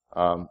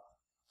ever.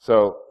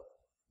 So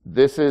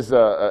this is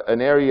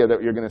an area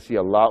that you're going to see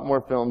a lot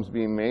more films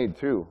being made,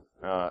 too.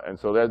 And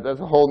so that's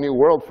a whole new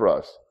world for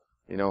us.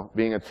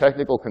 Being a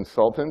technical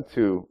consultant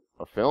to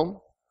a film,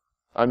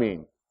 I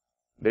mean,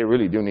 they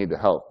really do need the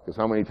help. Because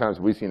how many times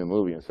have we seen a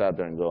movie and sat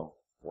there and go,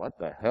 what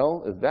the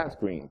hell is that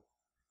screen?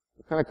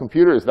 What kind of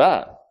computer is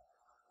that?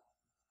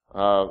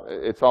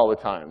 It's all the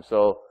time.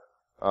 So,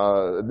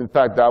 in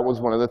fact, that was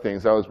one of the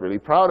things I was really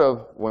proud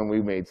of when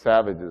we made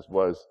Savages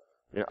was,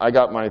 I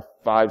got my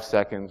 5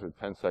 seconds or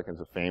 10 seconds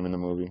of fame in the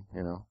movie,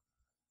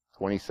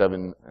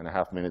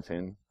 27.5 minutes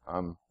in.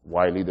 I'm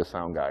Wiley the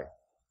sound guy.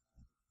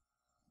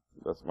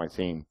 That's my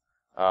scene.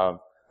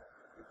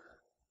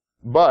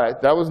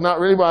 But that was not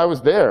really why I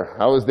was there.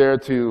 I was there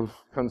to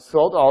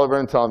consult Oliver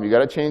and tell him, you got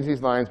to change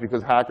these lines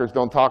because hackers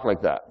don't talk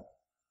like that.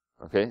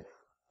 Okay?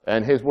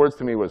 And his words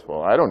to me was,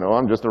 well, I don't know.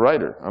 I'm just a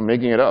writer. I'm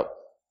making it up.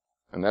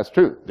 And that's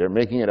true. They're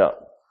making it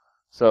up.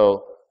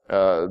 So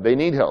they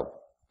need help.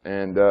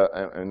 And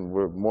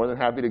we're more than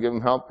happy to give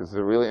them help because it's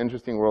a really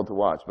interesting world to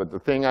watch. But the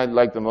thing I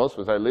liked the most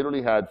was I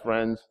literally had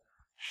friends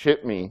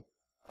ship me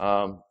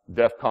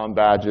DEF CON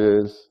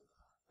badges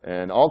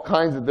and all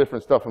kinds of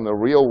different stuff from the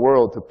real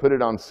world to put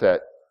it on set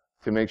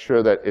to make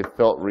sure that it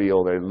felt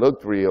real, that it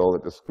looked real,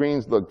 that the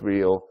screens looked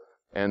real,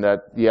 and that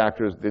the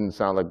actors didn't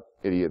sound like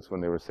idiots when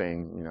they were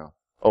saying,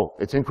 oh,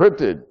 it's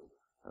encrypted,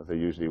 as they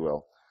usually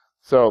will.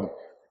 So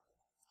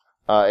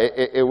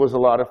it was a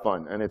lot of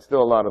fun, and it's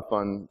still a lot of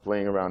fun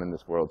playing around in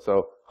this world.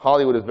 So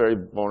Hollywood is very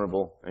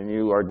vulnerable, and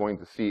you are going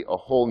to see a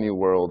whole new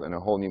world and a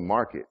whole new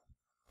market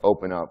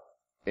open up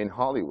in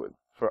Hollywood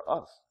for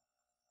us.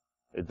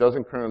 It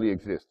doesn't currently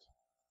exist.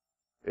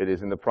 It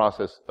is in the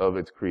process of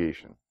its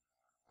creation,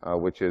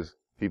 which is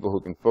people who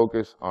can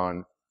focus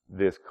on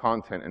this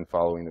content and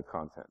following the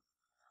content.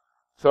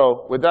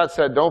 So with that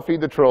said, don't feed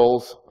the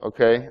trolls,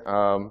 okay,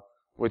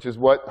 which is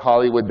what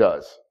Hollywood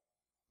does.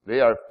 They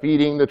are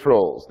feeding the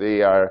trolls.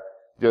 They are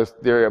just,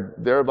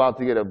 they're about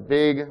to get a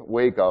big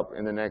wake up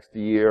in the next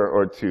year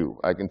or two.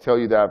 I can tell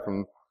you that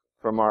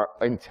from our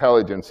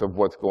intelligence of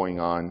what's going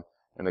on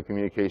and the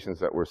communications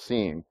that we're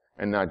seeing.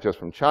 And not just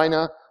from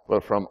China,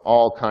 but from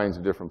all kinds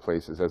of different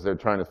places as they're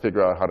trying to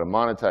figure out how to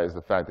monetize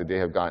the fact that they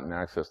have gotten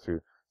access to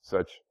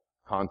such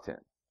content.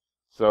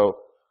 So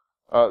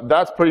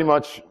that's pretty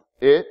much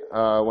it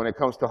when it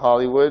comes to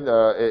Hollywood.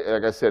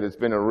 Like I said, it's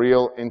been a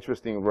real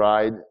interesting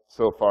ride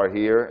so far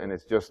here, and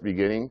it's just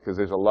beginning because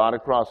there's a lot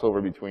of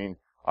crossover between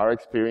our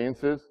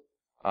experiences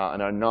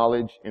and our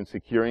knowledge in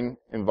securing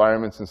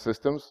environments and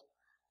systems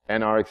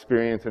and our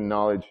experience and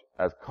knowledge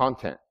as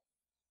content.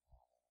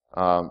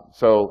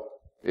 So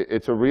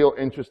it's a real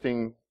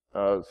interesting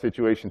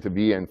situation to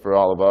be in for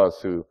all of us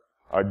who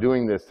are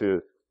doing this to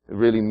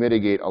really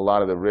mitigate a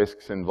lot of the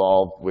risks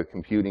involved with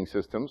computing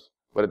systems.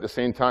 But at the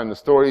same time, the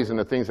stories and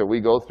the things that we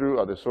go through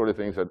are the sort of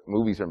things that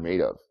movies are made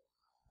of.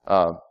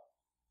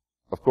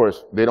 Of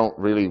course, they don't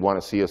really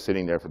want to see us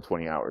sitting there for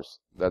 20 hours.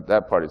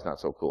 That part is not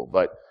so cool.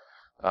 But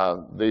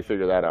they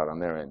figure that out on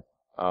their end.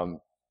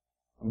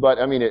 But,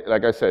 I mean,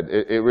 like I said,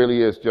 it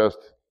really is just,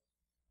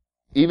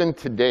 even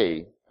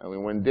today, I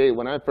mean,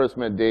 when I first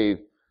met Dave,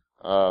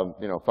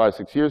 5,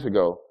 6 years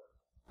ago,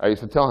 I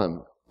used to tell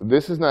him,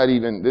 this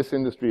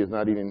industry is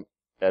not even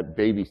at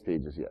baby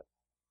stages yet.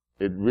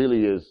 It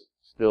really is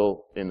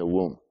still in the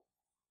womb.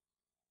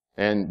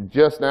 And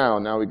just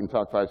now we can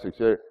talk 5, 6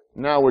 years,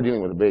 now we're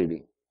dealing with a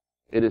baby.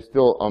 It is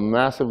still a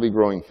massively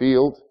growing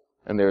field,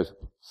 and there's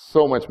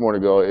so much more to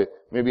go.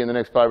 Maybe in the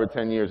next 5 or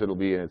 10 years, it'll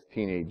be in its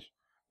teenage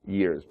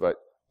years. But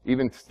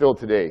even still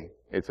today,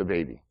 it's a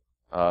baby,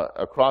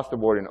 across the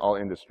board in all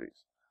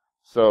industries.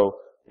 So,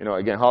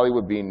 again,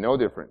 Hollywood being no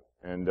different.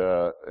 And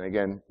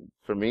again,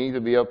 for me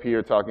to be up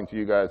here talking to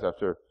you guys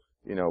after,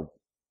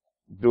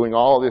 doing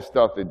all this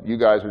stuff that you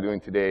guys are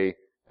doing today,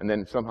 and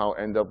then somehow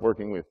end up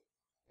working with,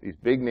 These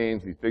big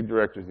names, these big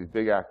directors, these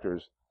big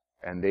actors,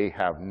 and they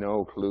have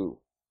no clue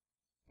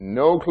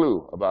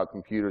about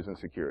computers and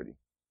security.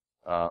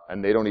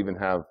 And they don't even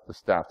have the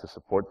staff to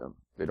support them.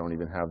 They don't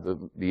even have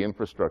the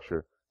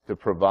infrastructure to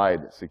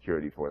provide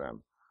security for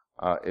them.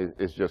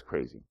 It's just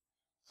crazy.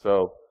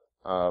 So,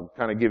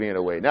 kind of giving it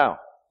away. Now,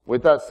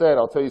 with that said,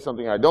 I'll tell you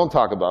something I don't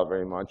talk about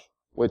very much,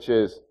 which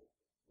is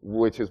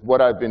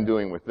what I've been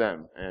doing with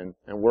them and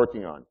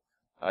working on.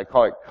 I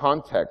call it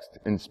context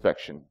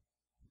inspection.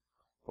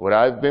 What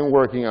I've been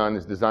working on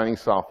is designing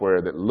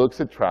software that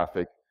looks at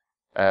traffic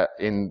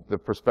in the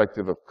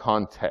perspective of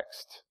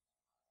context,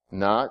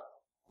 not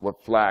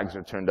what flags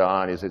are turned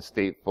on, is it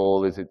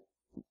stateful, is it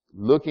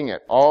looking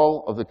at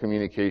all of the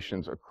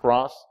communications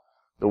across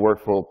the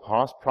workflow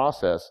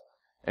process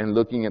and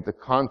looking at the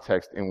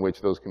context in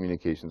which those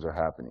communications are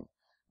happening.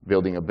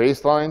 Building a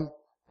baseline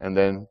and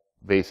then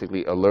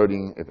basically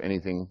alerting if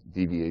anything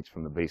deviates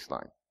from the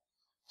baseline.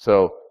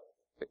 So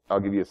I'll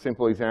give you a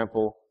simple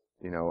example.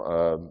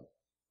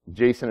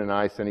 Jason and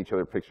I send each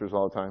other pictures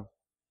all the time.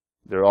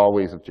 They're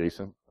always of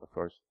Jason, of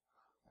course,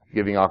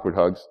 giving awkward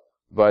hugs.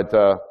 But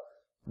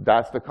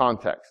that's the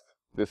context.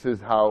 This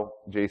is how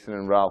Jason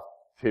and Ralph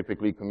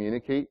typically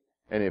communicate.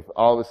 And if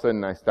all of a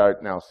sudden I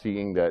start now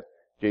seeing that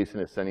Jason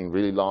is sending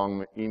really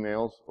long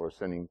emails or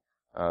sending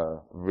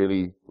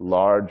really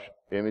large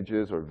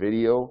images or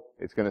video,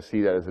 it's going to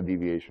see that as a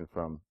deviation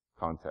from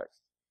context.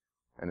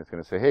 And it's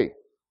going to say, hey,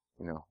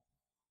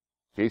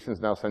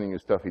 Jason's now sending you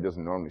stuff he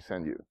doesn't normally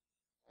send you.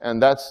 And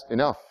that's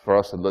enough for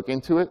us to look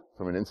into it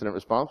from an incident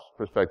response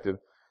perspective.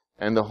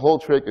 And the whole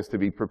trick is to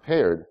be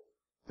prepared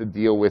to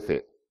deal with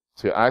it,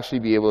 to actually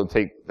be able to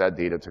take that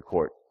data to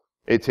court.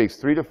 It takes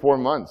 3 to 4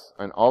 months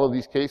in all of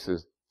these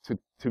cases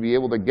to be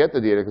able to get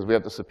the data because we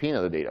have to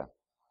subpoena the data.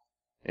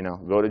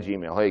 Go to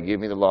Gmail. Hey, give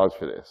me the logs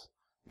for this.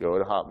 Go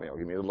to Hotmail.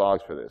 Give me the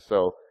logs for this.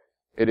 So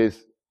it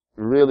is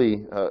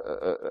really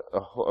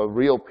a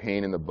real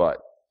pain in the butt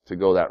to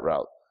go that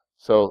route.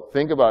 So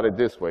think about it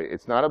this way.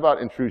 It's not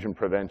about intrusion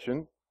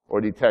prevention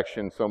or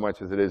detection so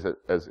much as it is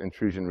as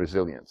intrusion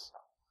resilience.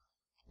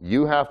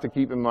 You have to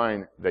keep in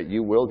mind that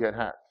you will get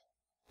hacked.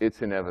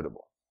 It's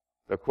inevitable.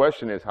 The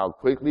question is, how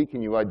quickly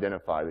can you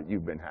identify that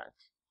you've been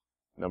hacked?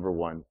 Number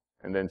one.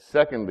 And then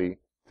secondly,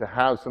 to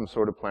have some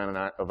sort of plan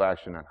of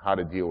action on how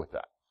to deal with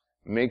that.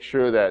 Make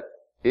sure that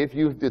if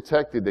you've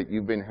detected that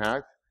you've been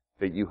hacked,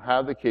 that you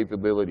have the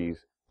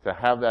capabilities to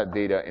have that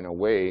data in a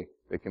way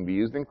that can be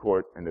used in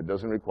court and that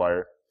doesn't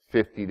require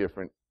 50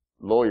 different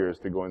lawyers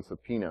to go and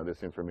subpoena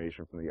this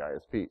information from the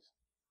ISPs.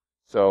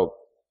 So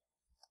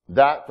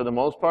that, for the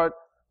most part,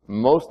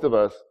 most of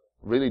us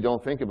really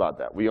don't think about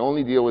that. We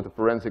only deal with the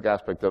forensic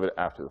aspect of it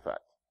after the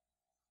fact.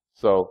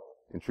 So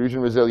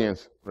intrusion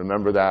resilience,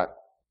 remember that.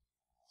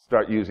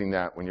 Start using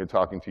that when you're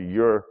talking to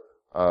your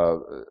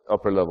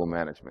upper level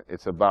management.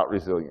 It's about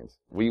resilience.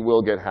 We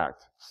will get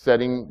hacked.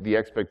 Setting the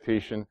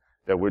expectation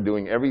that we're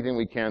doing everything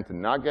we can to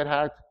not get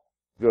hacked,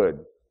 good.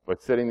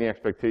 But setting the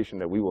expectation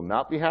that we will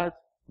not be hacked,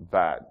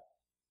 bad.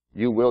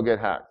 You will get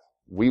hacked.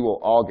 We will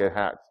all get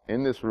hacked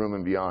in this room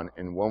and beyond.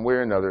 In one way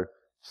or another,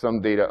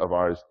 some data of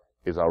ours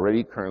is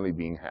already currently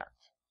being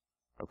hacked.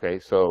 Okay,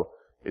 so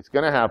it's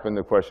going to happen.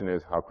 The question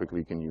is, how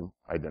quickly can you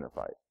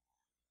identify it?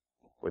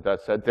 With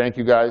that said, thank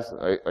you guys.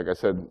 Like I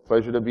said,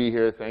 pleasure to be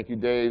here. Thank you,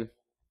 Dave.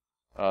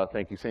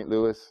 Thank you, St.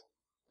 Louis.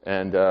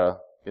 And,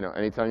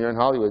 anytime you're in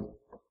Hollywood,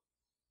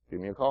 give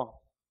me a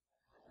call.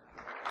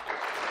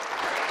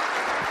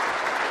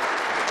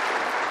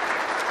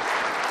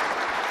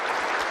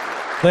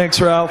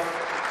 Thanks, Ralph.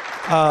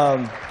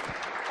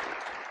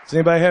 Does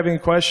anybody have any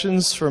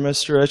questions for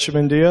Mr.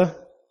 Echemendia?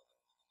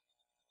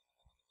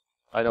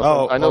 I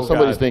know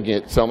somebody's God.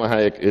 thinking Selma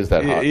Hayek is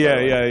that hot. Yeah.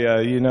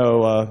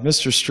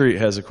 Mr. Street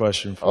has a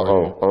question for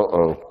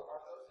you.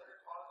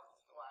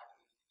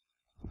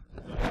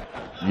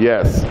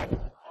 Yes.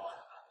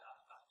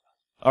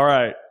 All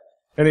right.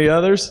 Any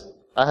others?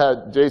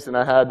 Jason,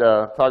 I had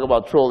talk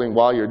about trolling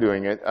while you're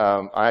doing it.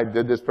 I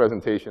did this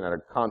presentation at a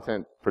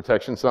content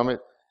protection summit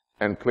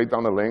and clicked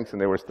on the links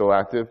and they were still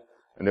active.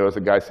 And there was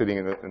a guy sitting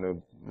in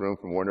the room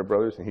from Warner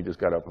Brothers and he just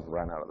got up and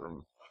ran out of the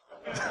room.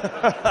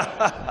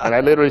 And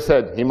I literally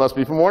said, he must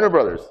be from Warner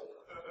Brothers.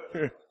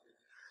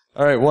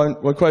 All right,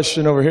 one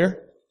question over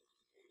here.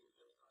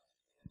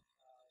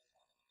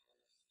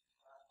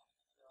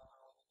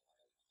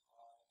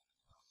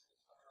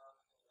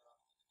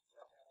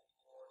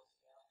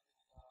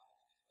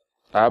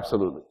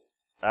 Absolutely.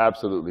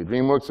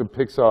 DreamWorks and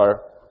Pixar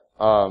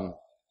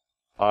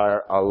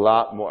are a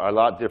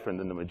lot different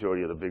than the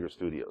majority of the bigger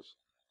studios.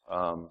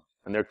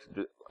 And they're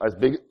as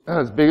big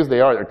as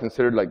they are, they're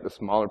considered like the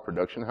smaller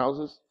production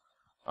houses.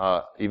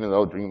 Even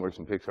though DreamWorks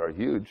and Pixar are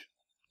huge,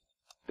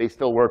 they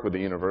still work with the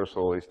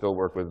Universal. They still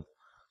work with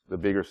the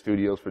bigger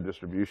studios for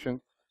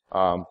distribution.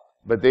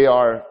 But they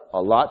are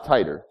a lot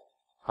tighter.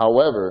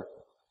 However,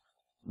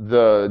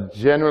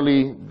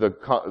 generally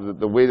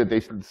the way that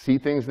they see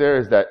things there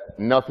is that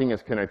nothing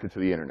is connected to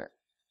the internet,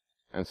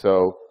 and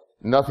so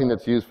nothing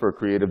that's used for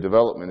creative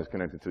development is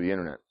connected to the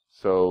internet.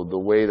 So the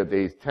way that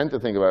they tend to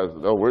think about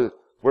it is,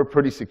 we're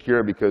pretty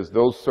secure because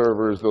those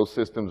servers, those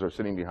systems are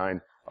sitting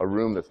behind a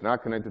room that's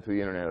not connected to the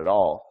internet at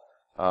all.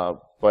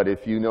 But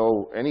if you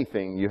know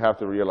anything, you have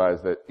to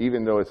realize that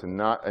even though it's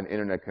not an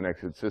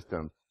internet-connected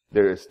system,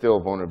 there is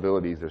still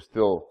vulnerabilities, there's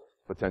still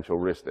potential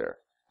risk there.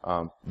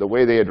 The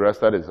way they address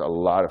that is a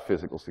lot of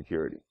physical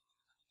security.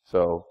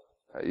 So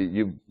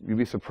you'd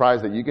be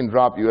surprised that you can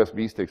drop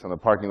USB sticks on the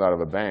parking lot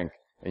of a bank,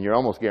 and you're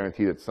almost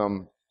guaranteed that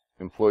some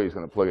employee is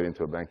going to plug it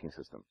into a banking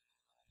system.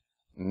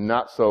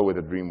 Not so with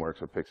a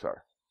DreamWorks or Pixar.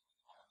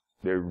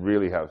 They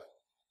really have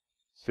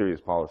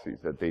serious policies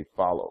that they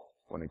follow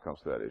when it comes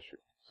to that issue.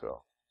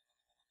 So,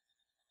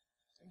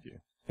 thank you.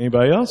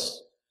 Anybody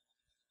else?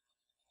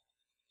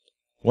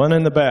 One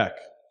in the back.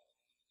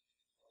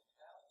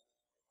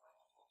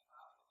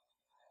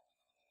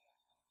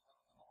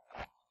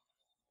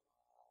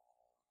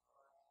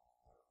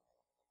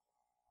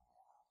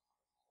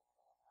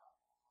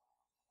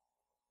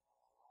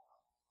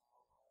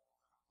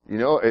 you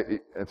know,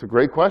 it's a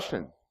great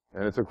question.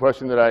 And it's a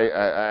question that I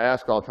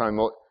ask all the time.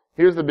 Well,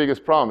 here's the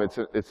biggest problem.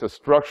 It's a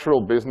structural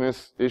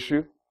business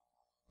issue,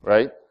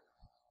 right?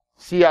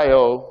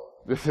 CIO,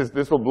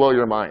 this will blow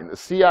your mind. The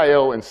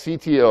CIO and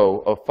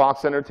CTO of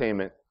Fox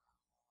Entertainment,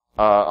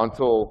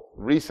 until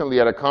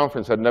recently at a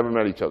conference, had never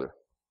met each other.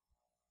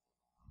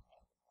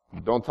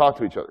 Don't talk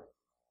to each other.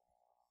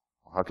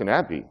 How can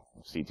that be?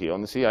 CTO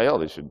and the CIO,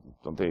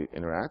 don't they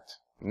interact?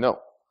 No.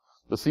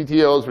 The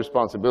CTO's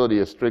responsibility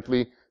is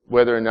strictly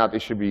whether or not they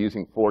should be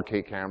using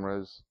 4K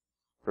cameras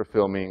for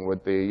filming,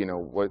 what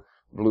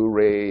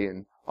Blu-ray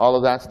and all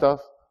of that stuff.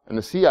 And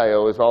the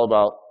CIO is all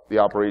about the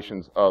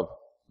operations of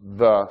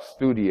the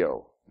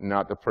studio,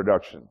 not the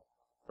production,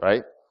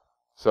 right?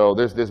 So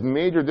there's this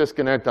major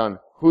disconnect on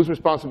whose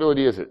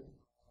responsibility is it,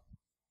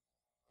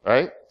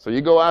 right? So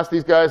you go ask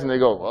these guys and they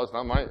go, well, it's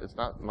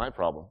not my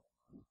problem.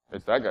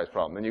 It's that guy's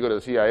problem. Then you go to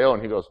the CIO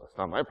and he goes, it's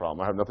not my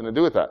problem. I have nothing to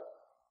do with that.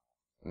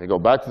 And they go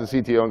back to the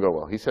CTO and go,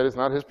 well, he said it's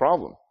not his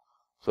problem.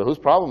 So whose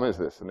problem is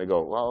this? And they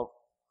go, well,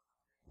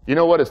 you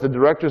know what? It's the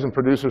directors and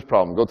producers'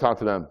 problem. Go talk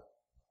to them.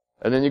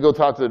 And then you go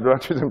talk to the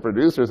directors and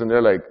producers and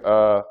they're like,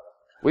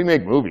 we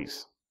make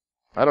movies.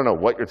 I don't know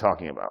what you're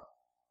talking about.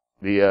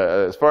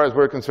 As far as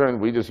we're concerned,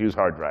 we just use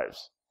hard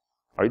drives.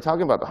 Are you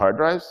talking about the hard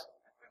drives?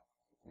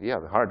 Yeah,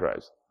 the hard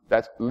drives.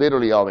 That's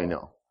literally all they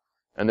know.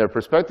 And their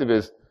perspective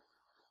is,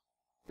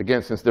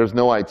 again, since there's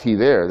no IT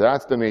there,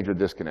 that's the major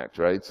disconnect,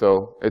 right?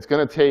 So it's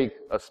going to take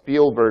a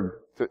Spielberg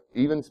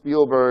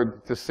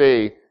to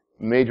say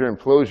major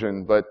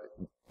implosion, but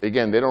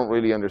again, they don't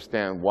really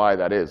understand why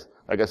that is.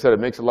 Like I said, it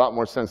makes a lot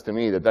more sense to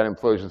me that that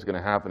implosion is going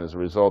to happen as a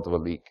result of a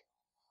leak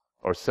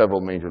or several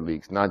major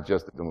leaks, not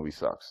just that the movie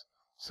sucks.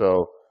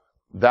 So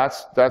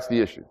that's the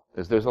issue.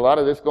 There's a lot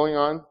of this going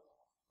on,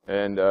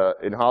 and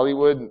in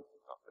Hollywood,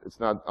 it's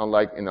not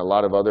unlike in a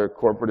lot of other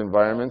corporate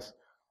environments.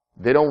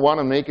 They don't want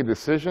to make a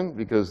decision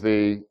because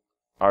they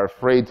are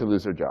afraid to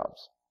lose their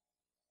jobs.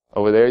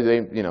 Over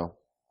there,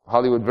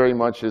 Hollywood very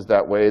much is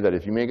that way, that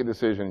if you make a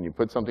decision and you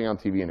put something on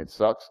TV and it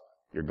sucks,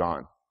 you're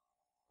gone,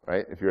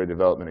 right? If you're a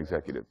development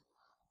executive.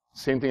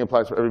 Same thing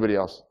applies for everybody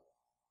else.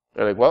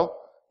 They're like, well,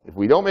 if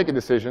we don't make a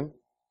decision,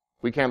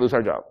 we can't lose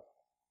our job.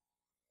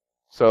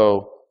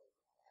 So,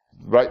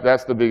 right,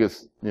 that's the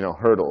biggest,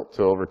 hurdle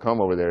to overcome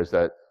over there, is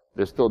that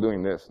they're still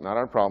doing this. Not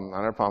our problem,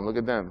 not our problem, look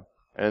at them.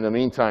 And in the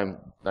meantime,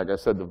 like I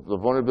said, the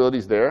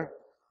vulnerability's there,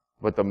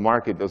 but the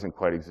market doesn't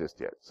quite exist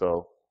yet.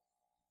 So,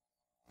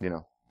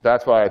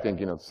 that's why I think,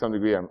 to some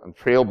degree I'm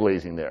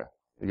trailblazing there,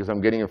 because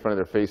I'm getting in front of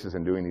their faces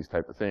and doing these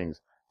type of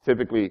things.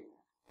 Typically,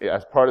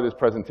 as part of this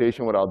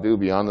presentation, what I'll do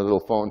beyond the little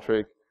phone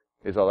trick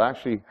is I'll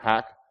actually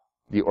hack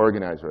the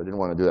organizer. I didn't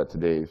want to do that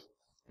today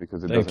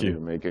because it doesn't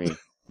even make any.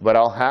 But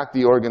I'll hack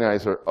the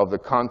organizer of the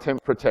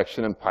Content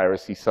Protection and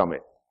Piracy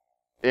Summit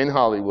in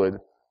Hollywood,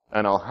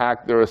 and I'll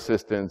hack their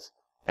assistants,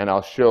 and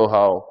I'll show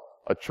how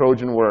a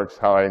Trojan works,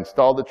 how I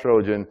installed the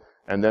Trojan,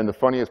 and then the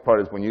funniest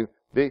part is when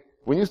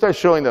you start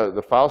showing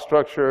the file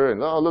structure and,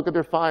 look at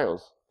their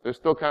files, they're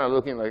still kind of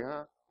looking like,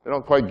 they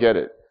don't quite get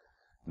it.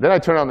 Then I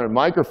turn on their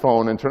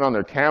microphone and turn on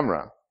their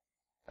camera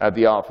at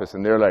the office,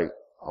 and they're like,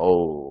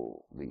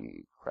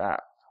 holy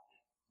crap.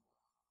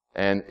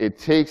 And it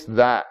takes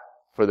that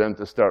for them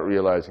to start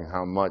realizing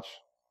how much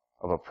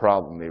of a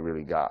problem they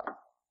really got.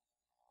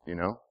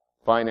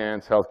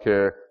 Finance,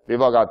 healthcare,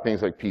 they've all got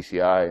things like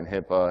PCI and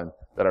HIPAA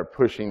that are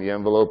pushing the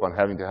envelope on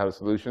having to have a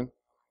solution.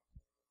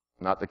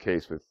 Not the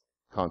case with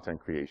content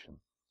creation.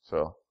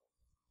 So,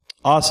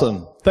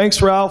 awesome.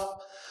 Thanks, Ralph.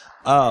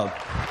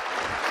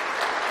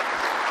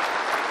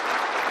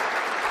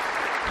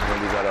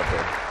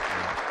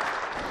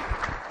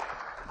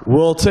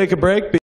 We'll take a break.